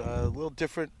games, a little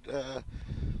different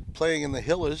playing in the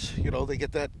Hillers. You know, they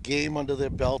get that game under their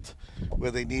belt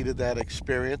where they needed that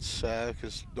experience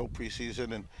because no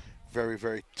preseason and very,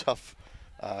 very tough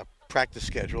practice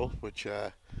schedule, which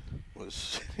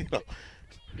was, you know.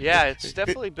 Yeah, it's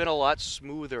definitely been a lot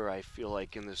smoother, I feel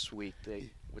like, in this week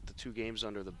with the 2 games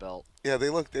under the belt. Yeah, they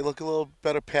look a little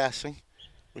better passing,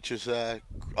 which is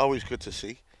always good to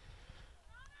see.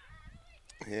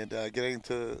 And getting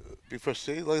to before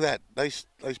see, look at that nice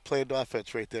planned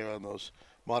offense right there on those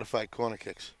modified corner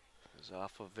kicks. It's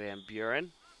off of Van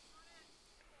Buren.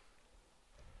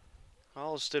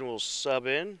 Holliston will sub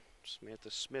in. Samantha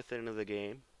Smith into the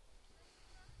game.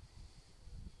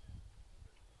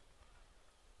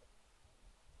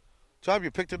 Tom,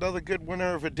 you picked another good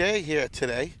winner of a day here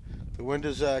today. The wind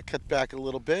is cut back a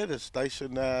little bit. It's nice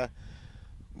and not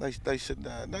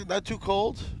too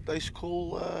cold. Nice,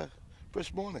 cool,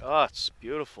 brisk morning. Oh, it's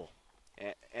beautiful.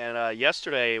 And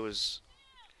yesterday it was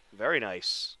very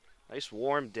nice. Nice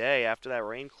warm day. After that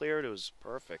rain cleared, it was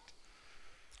perfect.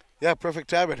 Yeah, perfect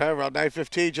timing, huh? Around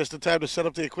 9:15, just in time to set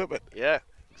up the equipment. Yeah,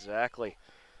 exactly.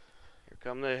 Here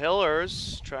come the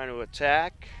Hillers trying to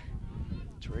attack.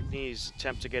 Trigny's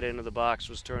attempt to get into the box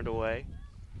was turned away.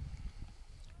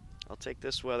 I'll take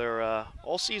this weather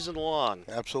all season long.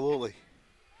 Absolutely.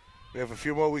 We have a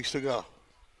few more weeks to go.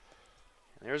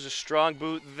 There's a strong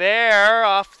boot there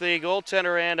off the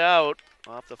goaltender and out.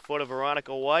 Off the foot of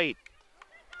Veronica White.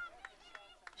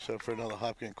 So for another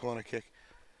Hopkins corner kick.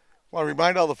 Well,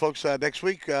 remind all the folks next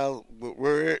week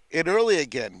we're in early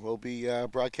again. We'll be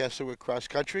broadcasting with Cross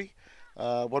Country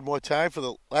one more time for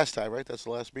the last time, right? That's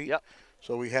the last meet. Yep.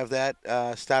 So we have that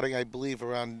starting, I believe,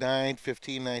 around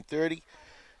 9:15, 9:30.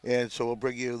 And so we'll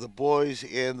bring you the boys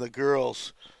and the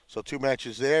girls. So 2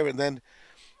 matches there. And then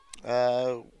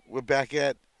we're back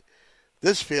at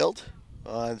this field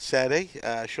on Saturday,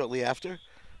 shortly after,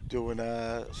 doing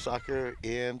soccer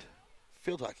and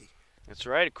field hockey. That's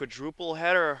right, a quadruple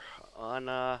header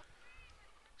on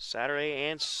Saturday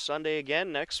and Sunday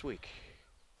again next week.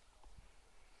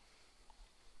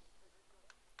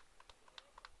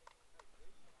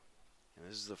 And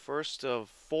this is the first of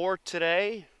 4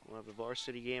 today. We'll have the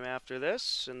varsity game after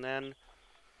this, and then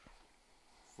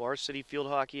varsity field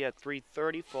hockey at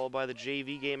 3:30, followed by the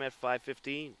JV game at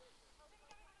 5:15.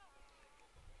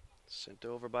 Sent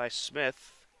over by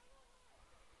Smith.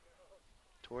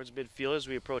 Towards midfield as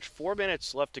we approach 4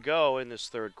 minutes left to go in this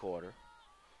third quarter.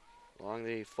 Along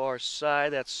the far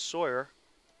side, that's Sawyer.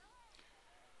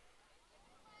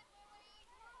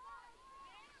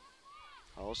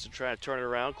 Holliston trying to turn it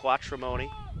around. Quattromoni.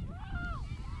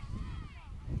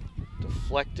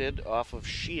 deflected off of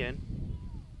Sheehan.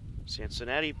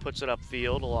 Cincinnati puts it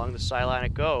upfield. Along the sideline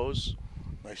it goes.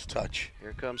 Nice touch.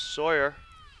 Here comes Sawyer.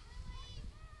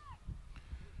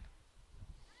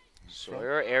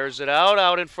 Sawyer airs it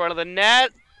out in front of the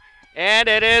net. And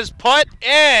it is put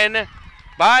in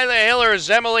by the Hillers.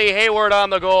 Emily Hayward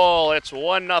on the goal. It's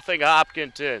 1-0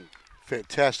 Hopkinton.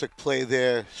 Fantastic play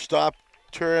there. Stop,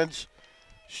 turns,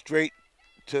 straight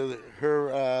to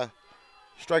her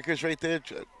strikers right there.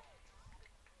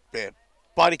 Man,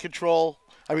 body control.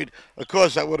 I mean, of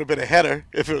course, that would have been a header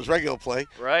if it was regular play.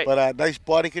 Right. But nice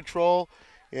body control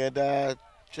and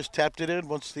just tapped it in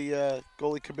once the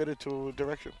goalie committed to a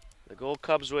direction. The goal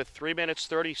comes with 3 minutes,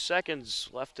 30 seconds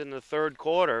left in the third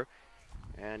quarter.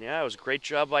 And, yeah, it was a great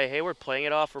job by Hayward playing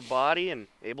it off her body and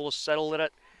able to settle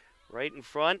it right in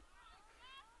front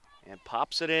and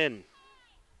pops it in.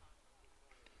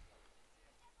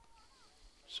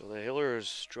 So the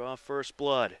Hillers draw first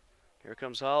blood. Here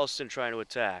comes Holliston trying to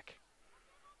attack.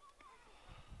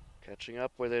 Catching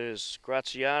up with it is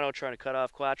Graziano trying to cut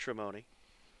off Quattromoni.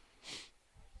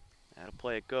 Out of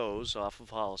play it goes off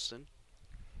of Holliston.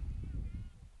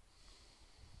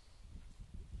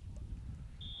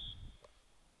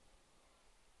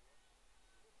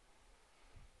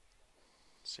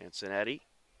 Cincinnati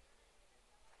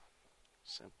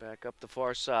sent back up the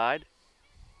far side.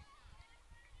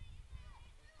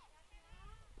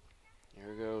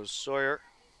 Here goes Sawyer.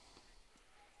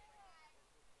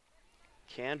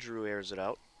 Candrew airs it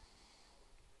out.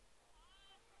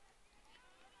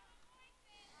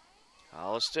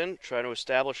 Holliston trying to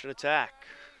establish an attack.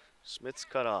 Smith's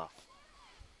cut off.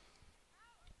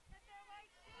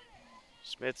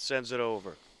 Smith sends it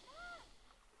over.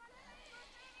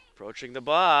 Approaching the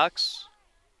box.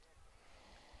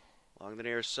 Along the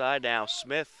near side now,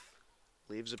 Smith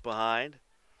leaves it behind.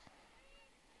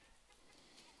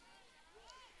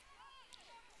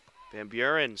 Van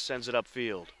Buren sends it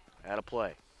upfield. Out of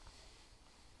play.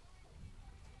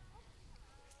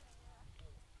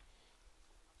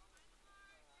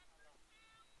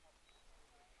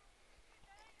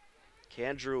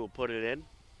 Candrew will put it in.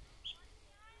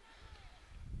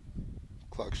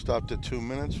 Clock stopped at 2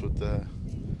 minutes with the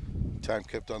time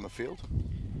kept on the field.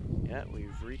 Yeah,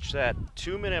 we've reached that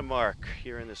 2-minute mark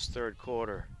here in this third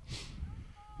quarter.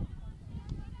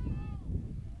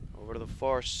 Over to the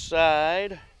far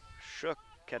side. Shook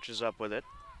catches up with it.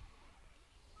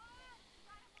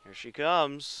 Here she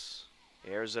comes.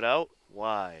 Airs it out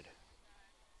wide.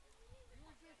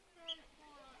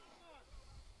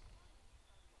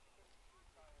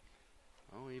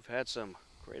 Well, we've had some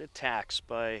great attacks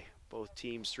by both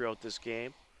teams throughout this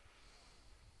game.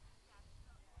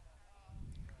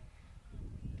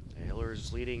 The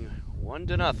Hillers leading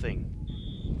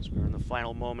 1-0 as we're in the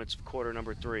final moments of quarter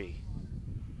number 3.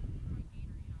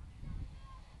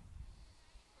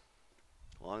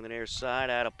 Along the near side,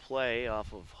 out of play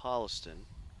off of Holliston.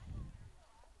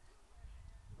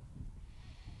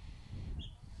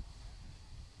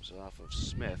 It was off of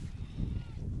Smith.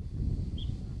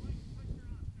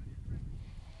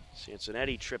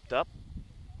 Cincinnati tripped up.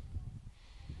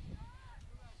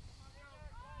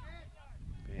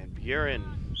 Van Buren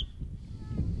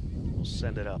will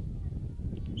send it up.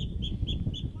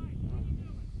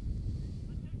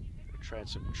 Tried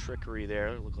some trickery there.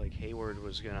 It looked like Hayward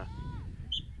was going to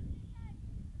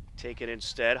take it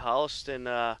instead.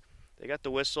 Holliston, they got the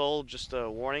whistle, just a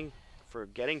warning for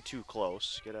getting too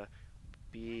close. Got to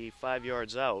be 5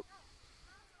 yards out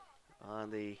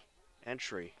on the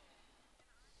entry.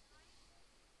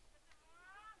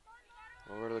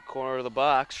 Over to the corner of the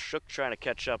box. Shook trying to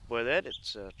catch up with it.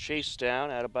 It's a chase down.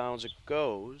 Out of bounds it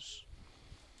goes.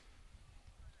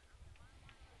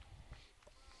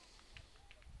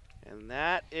 And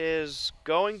that is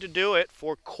going to do it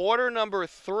for quarter number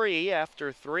 3.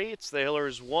 After 3, it's the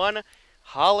Hillers 1,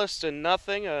 Holliston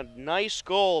 0. A nice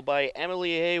goal by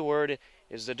Emily Hayward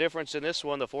is the difference in this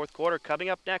one. The fourth quarter coming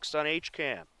up next on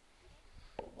HCAM.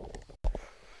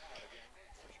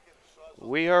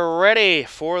 We are ready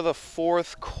for the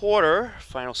fourth quarter.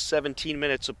 Final 17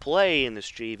 minutes of play in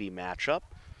this JV matchup.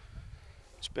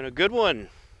 It's been a good one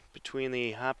between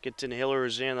the Hopkinton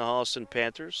Hillers and the Holliston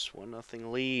Panthers.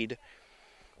 1-0 lead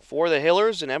for the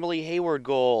Hillers. An Emily Hayward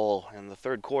goal in the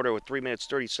third quarter with 3 minutes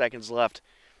 30 seconds left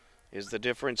is the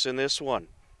difference in this one.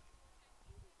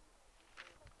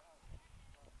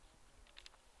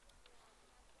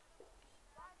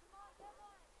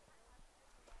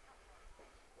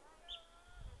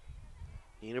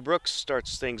 Nina Brooks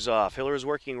starts things off. Hillers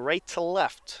working right to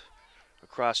left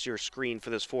across your screen for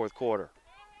this fourth quarter.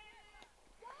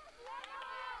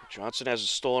 Johnson has it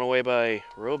stolen away by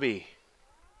Roby.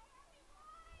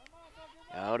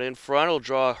 Out in front, will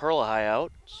draw Hurlahigh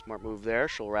out. Smart move there.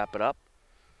 She'll wrap it up.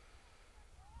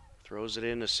 Throws it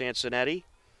into Sansonetti.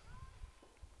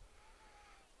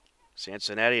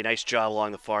 Sansonetti, nice job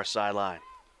along the far sideline.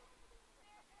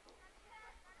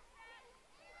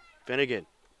 Finnegan.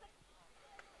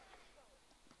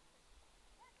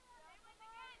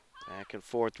 Back and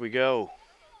forth we go.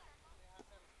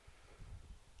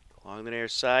 Along the near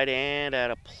side and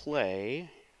at a play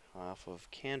off of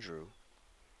Candrew.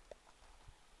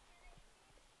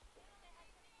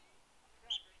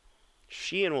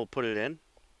 Sheehan will put it in.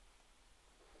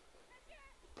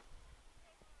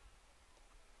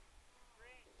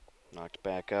 Knocked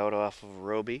back out off of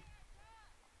Roby.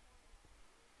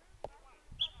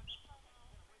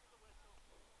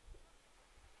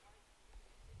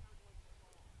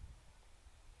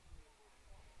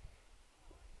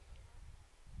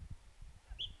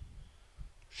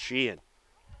 Sheehan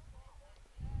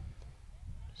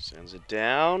sends it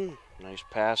down. Nice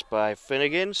pass by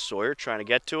Finnegan. Sawyer trying to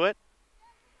get to it.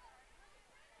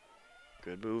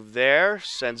 Good move there.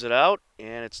 Sends it out,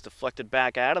 and it's deflected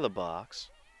back out of the box.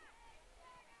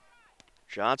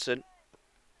 Johnson.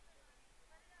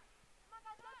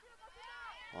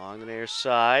 Along the near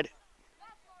side.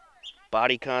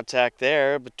 Body contact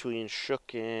there between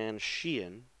Shook and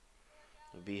Sheehan.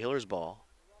 It'll be Hiller's ball.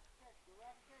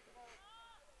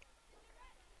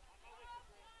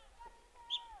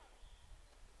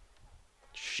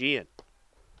 Sheehan.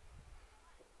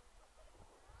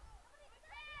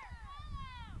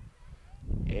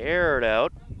 Aired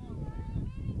out.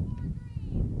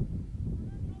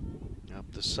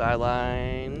 Up the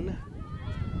sideline.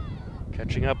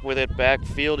 Catching up with it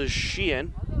backfield is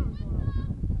Sheehan.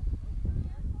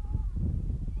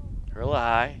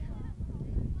 Hurlahigh.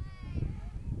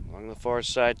 Along the far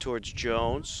side towards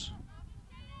Jones.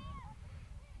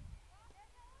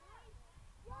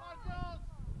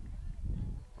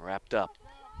 Wrapped up.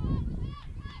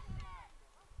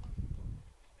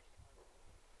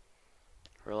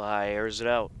 Hurlahigh airs it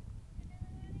out.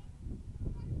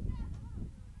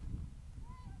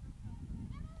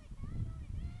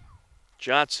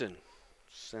 Johnson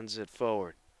sends it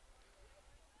forward.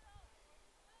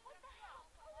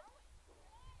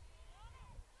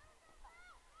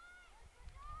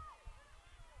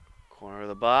 Corner of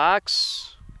the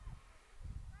box.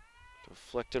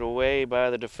 Deflected away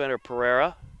by the defender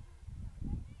Pereira.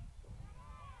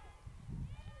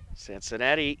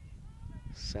 Sansonetti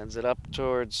sends it up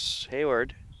towards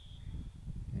Hayward.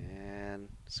 And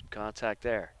some contact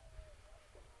there.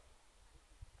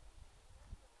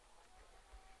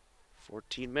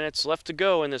 14 minutes left to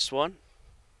go in this one.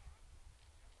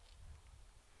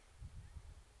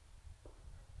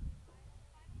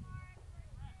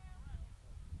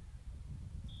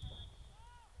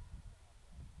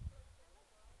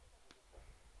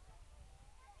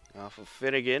 Off of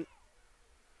Finnegan.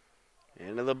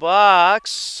 Into the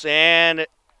box. And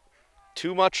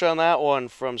too much on that one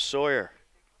from Sawyer.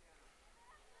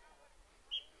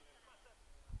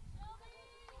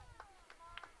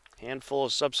 Handful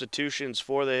of substitutions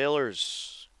for the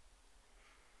Hillers.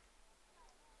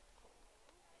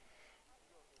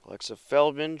 Alexa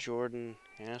Feldman, Jordan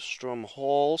Astrom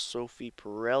Hall, Sophie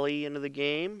Pirelli into the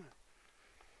game,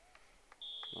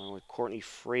 along with Courtney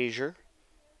Frazier.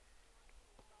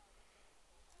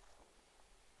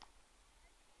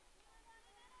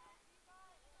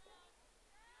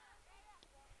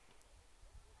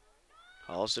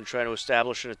 Holliston trying to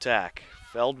establish an attack.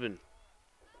 Feldman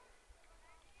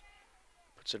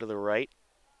puts it to the right.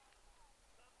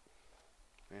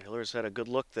 And Hillers had a good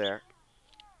look there.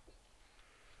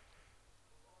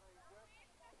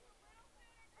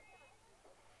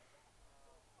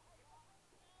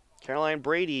 Caroline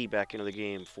Brady back into the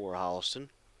game for Holliston.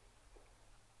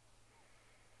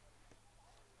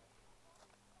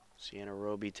 Sienna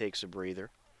Roby takes a breather.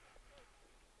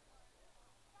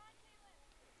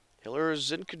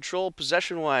 Hillers in control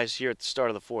possession-wise here at the start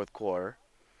of the fourth quarter.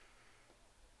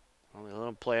 Well, they let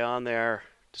them play on there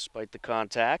despite the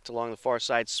contact. Along the far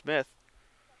side, Smith.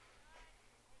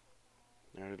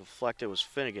 There to deflect it was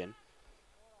Finnegan.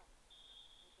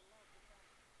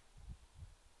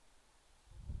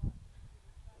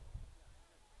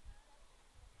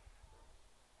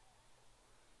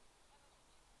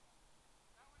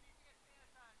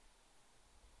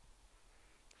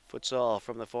 Futsal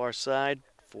from the far side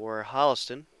for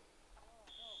Holliston.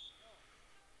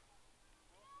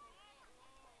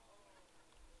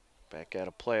 Back at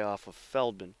a play off of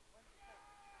Feldman.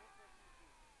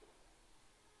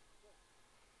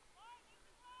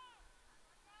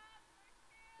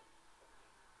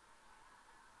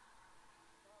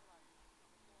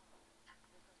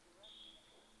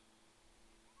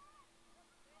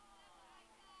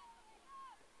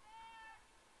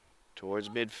 Towards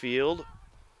midfield.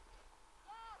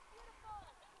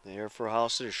 There for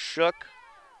Holliston is Shook.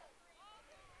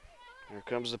 Here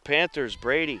comes the Panthers,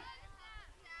 Brady.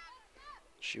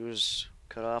 She was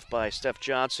cut off by Steph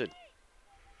Johnson.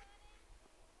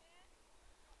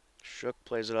 Shook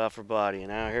plays it off her body. And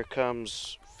now here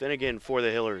comes Finnegan for the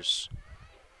Hillers.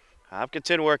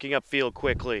 Hopkinton working upfield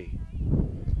quickly.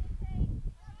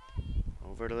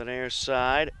 Over to the near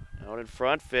side. Out in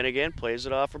front, Finnegan plays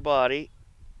it off her body.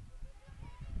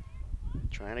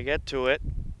 Trying to get to it.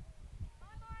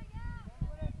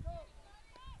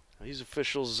 These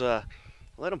officials, let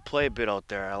them play a bit out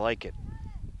there. I like it.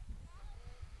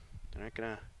 They're not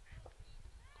going to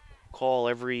call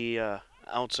every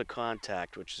ounce of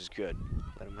contact, which is good.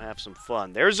 Let them have some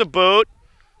fun. There's a boot.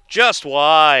 Just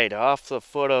wide. Off the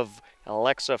foot of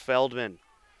Alexa Feldman.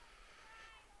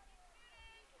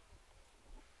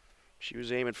 She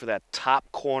was aiming for that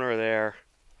top corner there.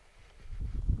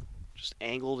 Just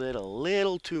angled it a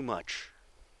little too much.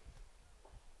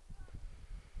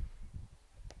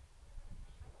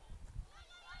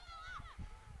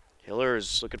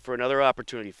 Hillers looking for another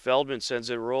opportunity. Feldman sends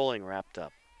it rolling, wrapped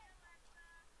up.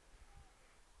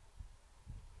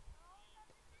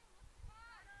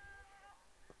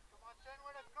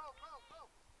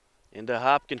 Into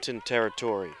Hopkinton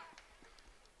territory.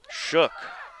 Shook.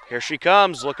 Here she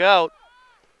comes. Look out.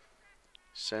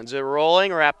 Sends it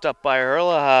rolling, wrapped up by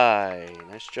Hurlahigh.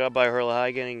 Nice job by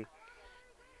Hurlahigh getting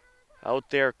out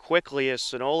there quickly as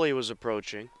Sinoli was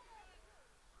approaching.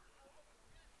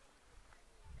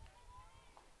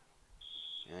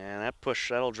 And that push,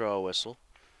 that'll draw a whistle.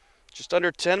 Just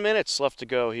under 10 minutes left to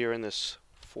go here in this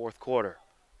fourth quarter.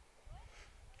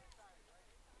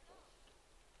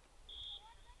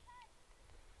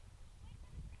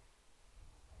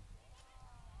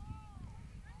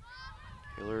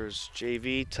 Hillers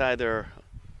JV tied their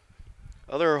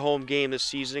other home game this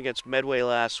season against Medway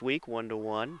last week,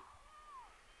 1-1.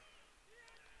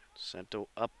 Sent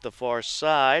up the far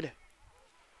side.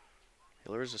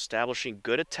 Hillers establishing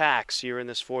good attacks here in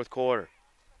this fourth quarter.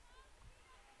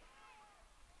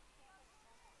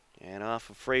 And off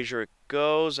of Frazier it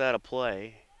goes, out of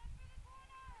play.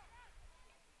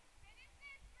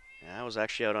 And that was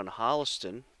actually out on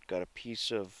Holliston. Got a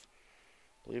piece of,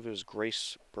 I believe it was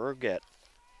Grace Burgett.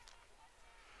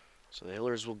 So the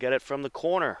Hillers will get it from the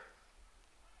corner.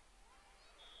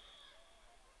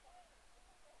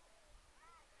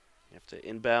 You have to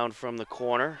inbound from the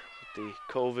corner with the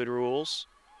COVID rules.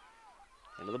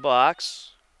 Into the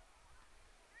box.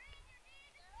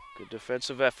 Good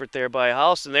defensive effort there by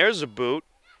Holliston. There's a boot.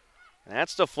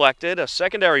 That's deflected. A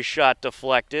secondary shot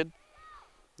deflected.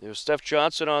 It was Steph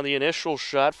Johnson on the initial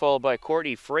shot, followed by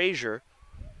Courtney Frazier.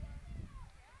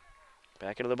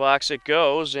 Back into the box it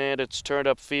goes, and it's turned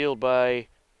upfield by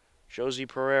Josie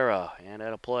Pereira, and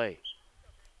out of play.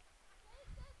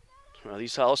 Well,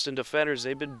 these Holliston defenders,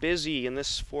 they've been busy in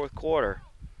this fourth quarter.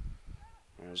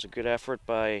 It was a good effort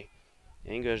by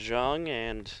Inga Zhang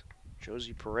and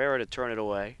Josie Pereira to turn it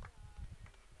away.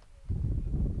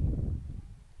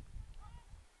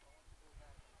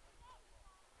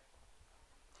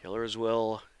 Hillers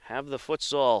will have the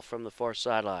futsal from the far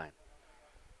sideline.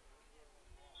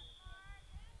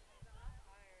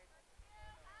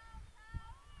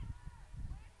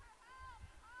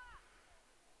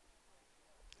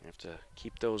 Have to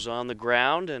keep those on the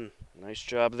ground, and nice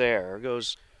job there. There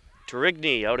goes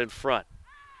Torigny out in front.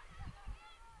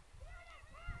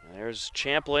 There's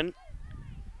Champlin.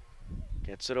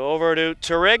 Gets it over to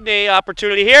Torigny.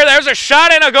 Opportunity here. There's a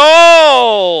shot and a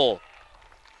goal!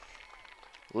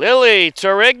 Lily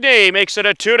Torigny makes it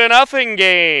a 2-0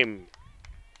 game.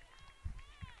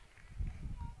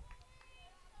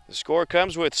 The score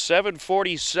comes with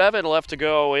 7:47 left to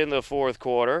go in the fourth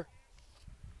quarter.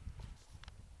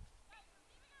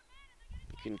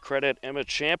 You can credit Emma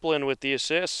Champlin with the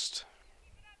assist.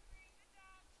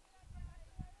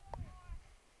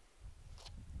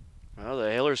 Well,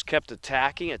 the Hillers kept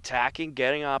attacking,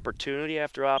 getting opportunity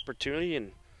after opportunity,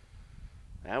 and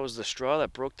that was the straw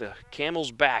that broke the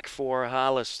camel's back for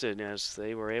Holliston as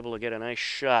they were able to get a nice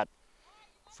shot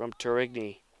from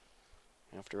Torigny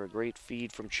after a great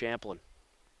feed from Champlin.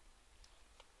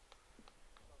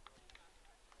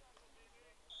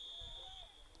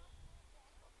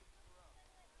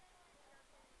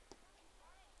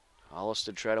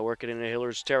 Holliston try to work it into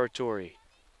Hillers territory.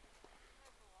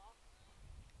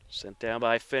 Sent down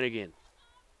by Finnegan.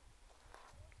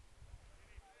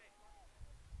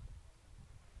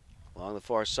 Along the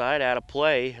far side, out of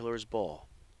play, Hillers ball.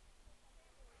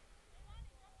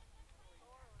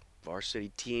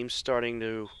 Varsity team starting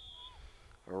to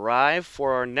arrive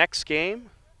for our next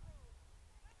game.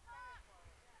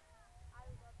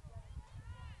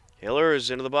 Hiller is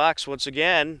into the box once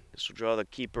again. This will draw the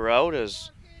keeper out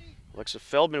as Alexa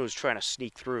Feldman was trying to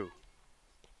sneak through.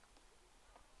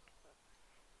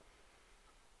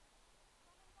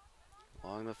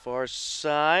 Along the far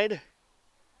side,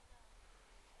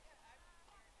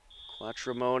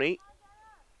 Quattramoni.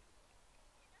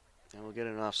 And we'll get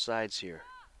an offsides here.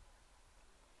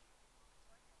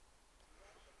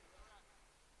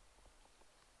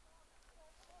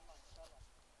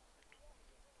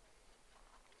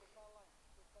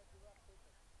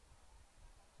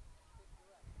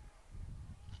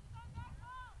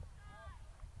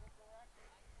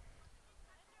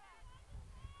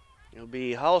 It'll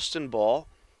be Holliston ball.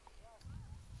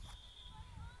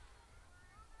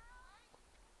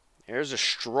 There's a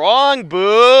strong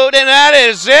boot, and that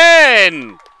is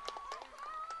in!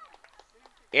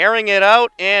 Airing it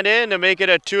out and in to make it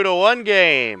a 2-1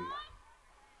 game.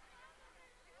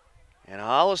 And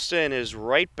Holliston is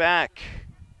right back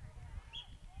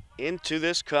into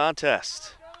this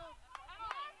contest.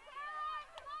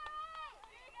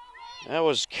 That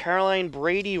was Caroline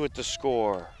Brady with the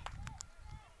score.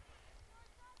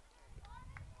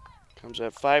 Comes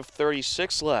at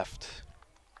 5:36 left.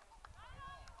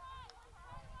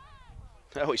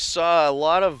 Now we saw a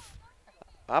lot of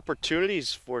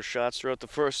opportunities for shots throughout the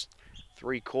first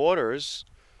 3 quarters.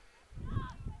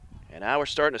 And now we're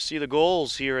starting to see the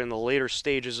goals here in the later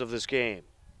stages of this game.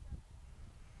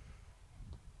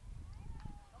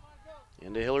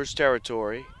 Into Hiller's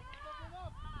territory.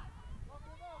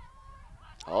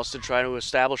 Holliston trying to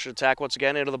establish an attack once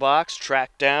again into the box.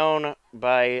 Tracked down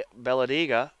by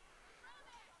Belladiga.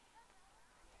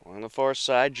 On the far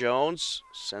side, Jones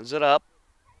sends it up.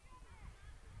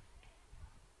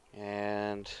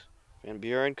 And Van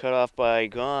Buren cut off by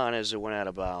Gahn as it went out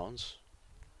of bounds.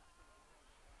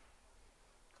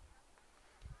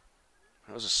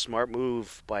 That was a smart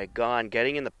move by Gahn,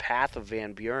 getting in the path of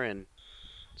Van Buren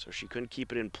so she couldn't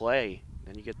keep it in play.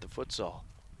 Then you get the futsal.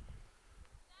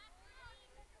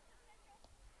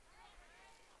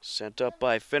 Sent up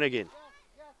by Finnegan.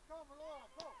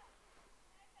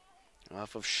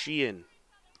 Off of Sheehan.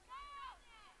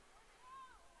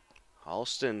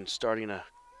 Holliston starting to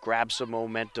grab some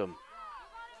momentum.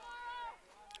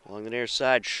 Along the near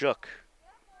side, Shook.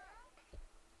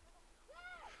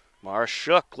 Mara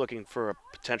Shook looking for a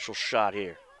potential shot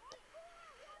here.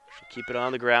 She'll keep it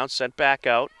on the ground, sent back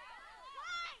out.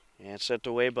 And sent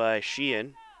away by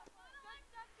Sheehan.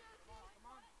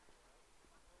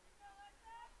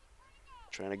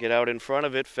 Trying to get out in front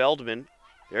of it, Feldman.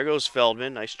 There goes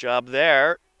Feldman, nice job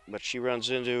there. But she runs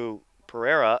into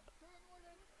Pereira.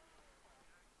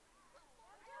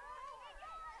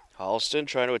 Holliston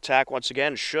trying to attack once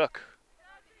again, Shook.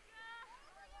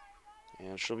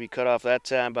 And she'll be cut off that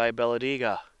time by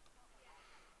Belladiga.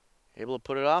 Able to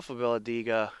put it off of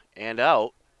Belladiga and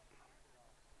out.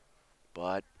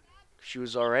 But she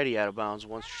was already out of bounds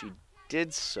once she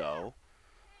did so.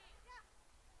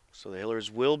 So the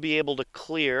Hillers will be able to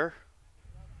clear.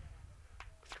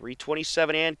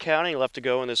 3:27 and counting left to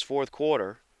go in this fourth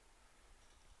quarter.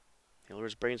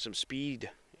 Hillers bringing some speed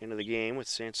into the game with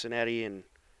Cincinnati and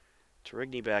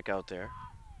Torigny back out there.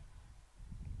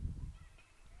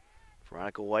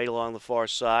 Veronica White along the far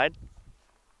side.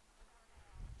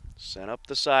 Sent up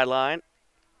the sideline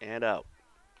and out.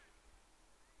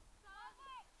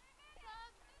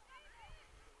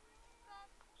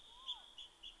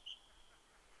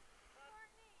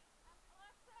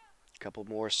 Couple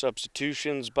more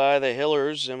substitutions by the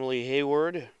Hillers. Emily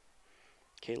Hayward,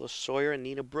 Kayla Sawyer, and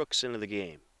Nina Brooks into the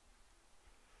game.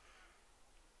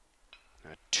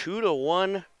 A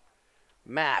 2-1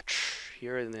 match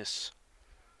here in this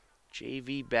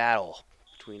JV battle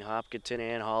between Hopkinton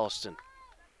and Holliston.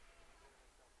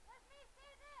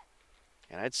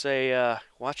 And I'd say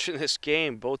watching this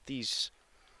game, both these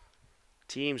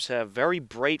teams have very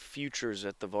bright futures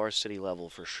at the varsity level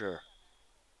for sure.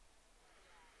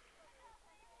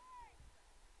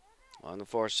 On the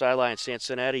far sideline,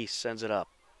 Cincinnati sends it up.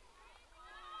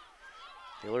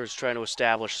 Hillers trying to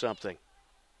establish something.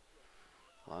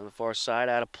 On the far side,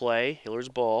 out of play. Hillers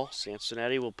ball.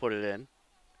 Cincinnati will put it in.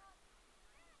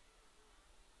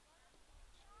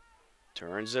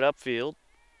 Turns it upfield.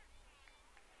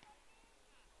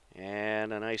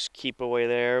 And a nice keep away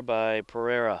there by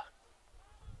Pereira.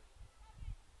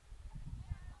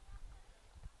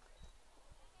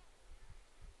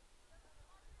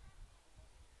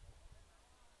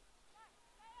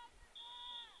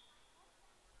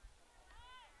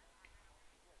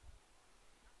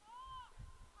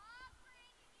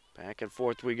 Back and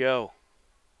forth we go.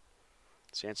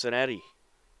 Cincinnati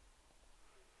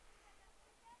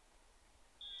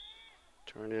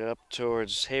Turn it up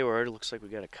towards Hayward. Looks like we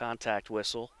got a contact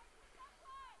whistle.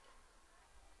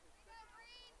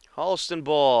 Holliston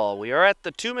ball. We are at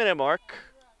the 2-minute mark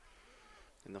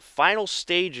in the final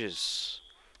stages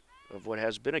of what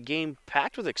has been a game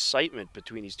packed with excitement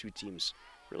between these two teams.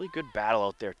 Really good battle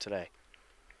out there today.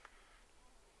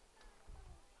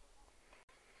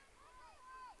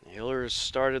 The Hillers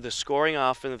started the scoring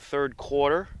off in the third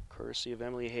quarter, courtesy of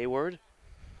Emily Hayward.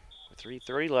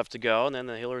 3:30 left to go, and then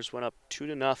the Hillers went up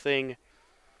 2-0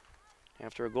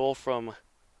 after a goal from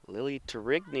Lily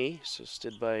Tarigny,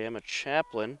 assisted by Emma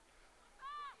Chaplin.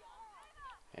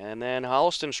 And then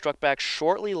Holliston struck back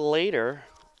shortly later,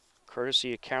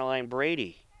 courtesy of Caroline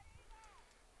Brady.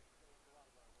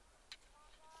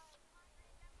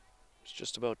 It's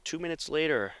just about 2 minutes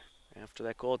later, after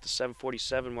that goal at the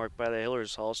 7:47 mark by the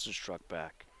Hillers, Holliston struck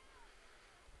back.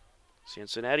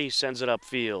 Cincinnati sends it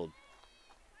upfield.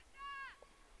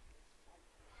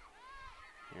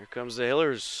 Here comes the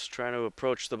Hillers trying to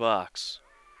approach the box.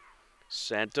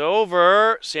 Sent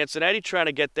over. Cincinnati trying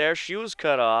to get there. She was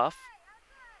cut off.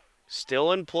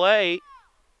 Still in play.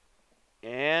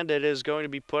 And it is going to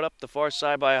be put up the far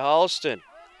side by Holliston.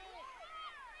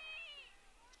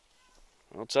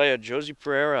 I'll tell you, Josie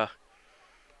Pereira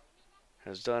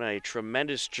has done a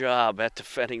tremendous job at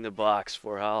defending the box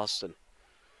for Holliston.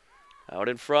 Out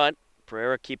in front,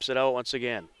 Pereira keeps it out once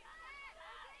again.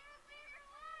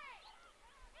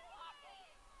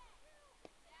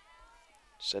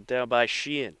 Set down by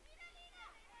Sheehan.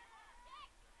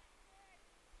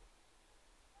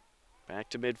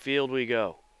 Back to midfield we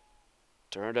go.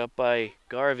 Turned up by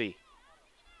Garvey.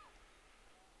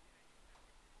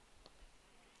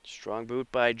 Strong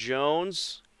boot by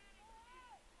Jones.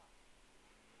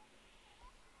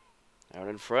 Out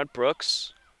in front,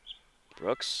 Brooks.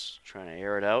 Brooks trying to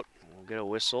air it out. We'll get a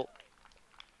whistle.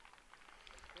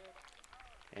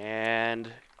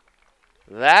 And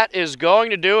that is going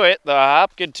to do it. The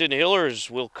Hopkinton Hillers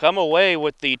will come away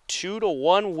with the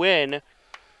 2-1 win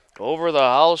over the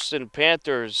Holliston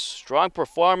Panthers. Strong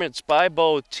performance by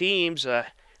both teams. A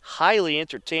highly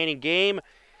entertaining game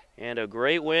and a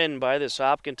great win by this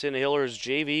Hopkinton Hillers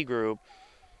JV group,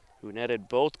 who netted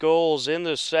both goals in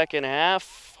the second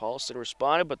half. Holliston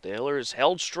responded, but the Hillers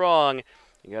held strong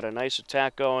and got a nice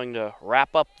attack going to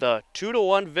wrap up the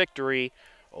 2-1 victory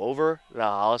over the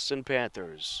Holliston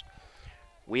Panthers.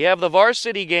 We have the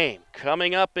varsity game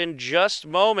coming up in just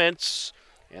moments.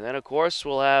 And then, of course,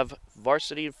 we'll have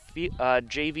varsity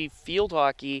JV field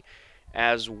hockey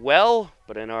as well.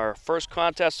 But in our first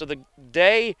contest of the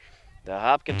day, the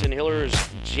Hopkinton Hillers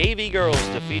JV girls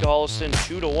defeat Holliston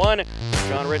 2-1.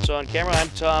 John Ritz on camera. I'm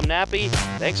Tom Nappy.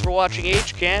 Thanks for watching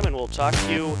HCAM, and we'll talk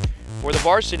to you for the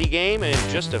varsity game in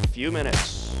just a few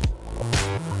minutes.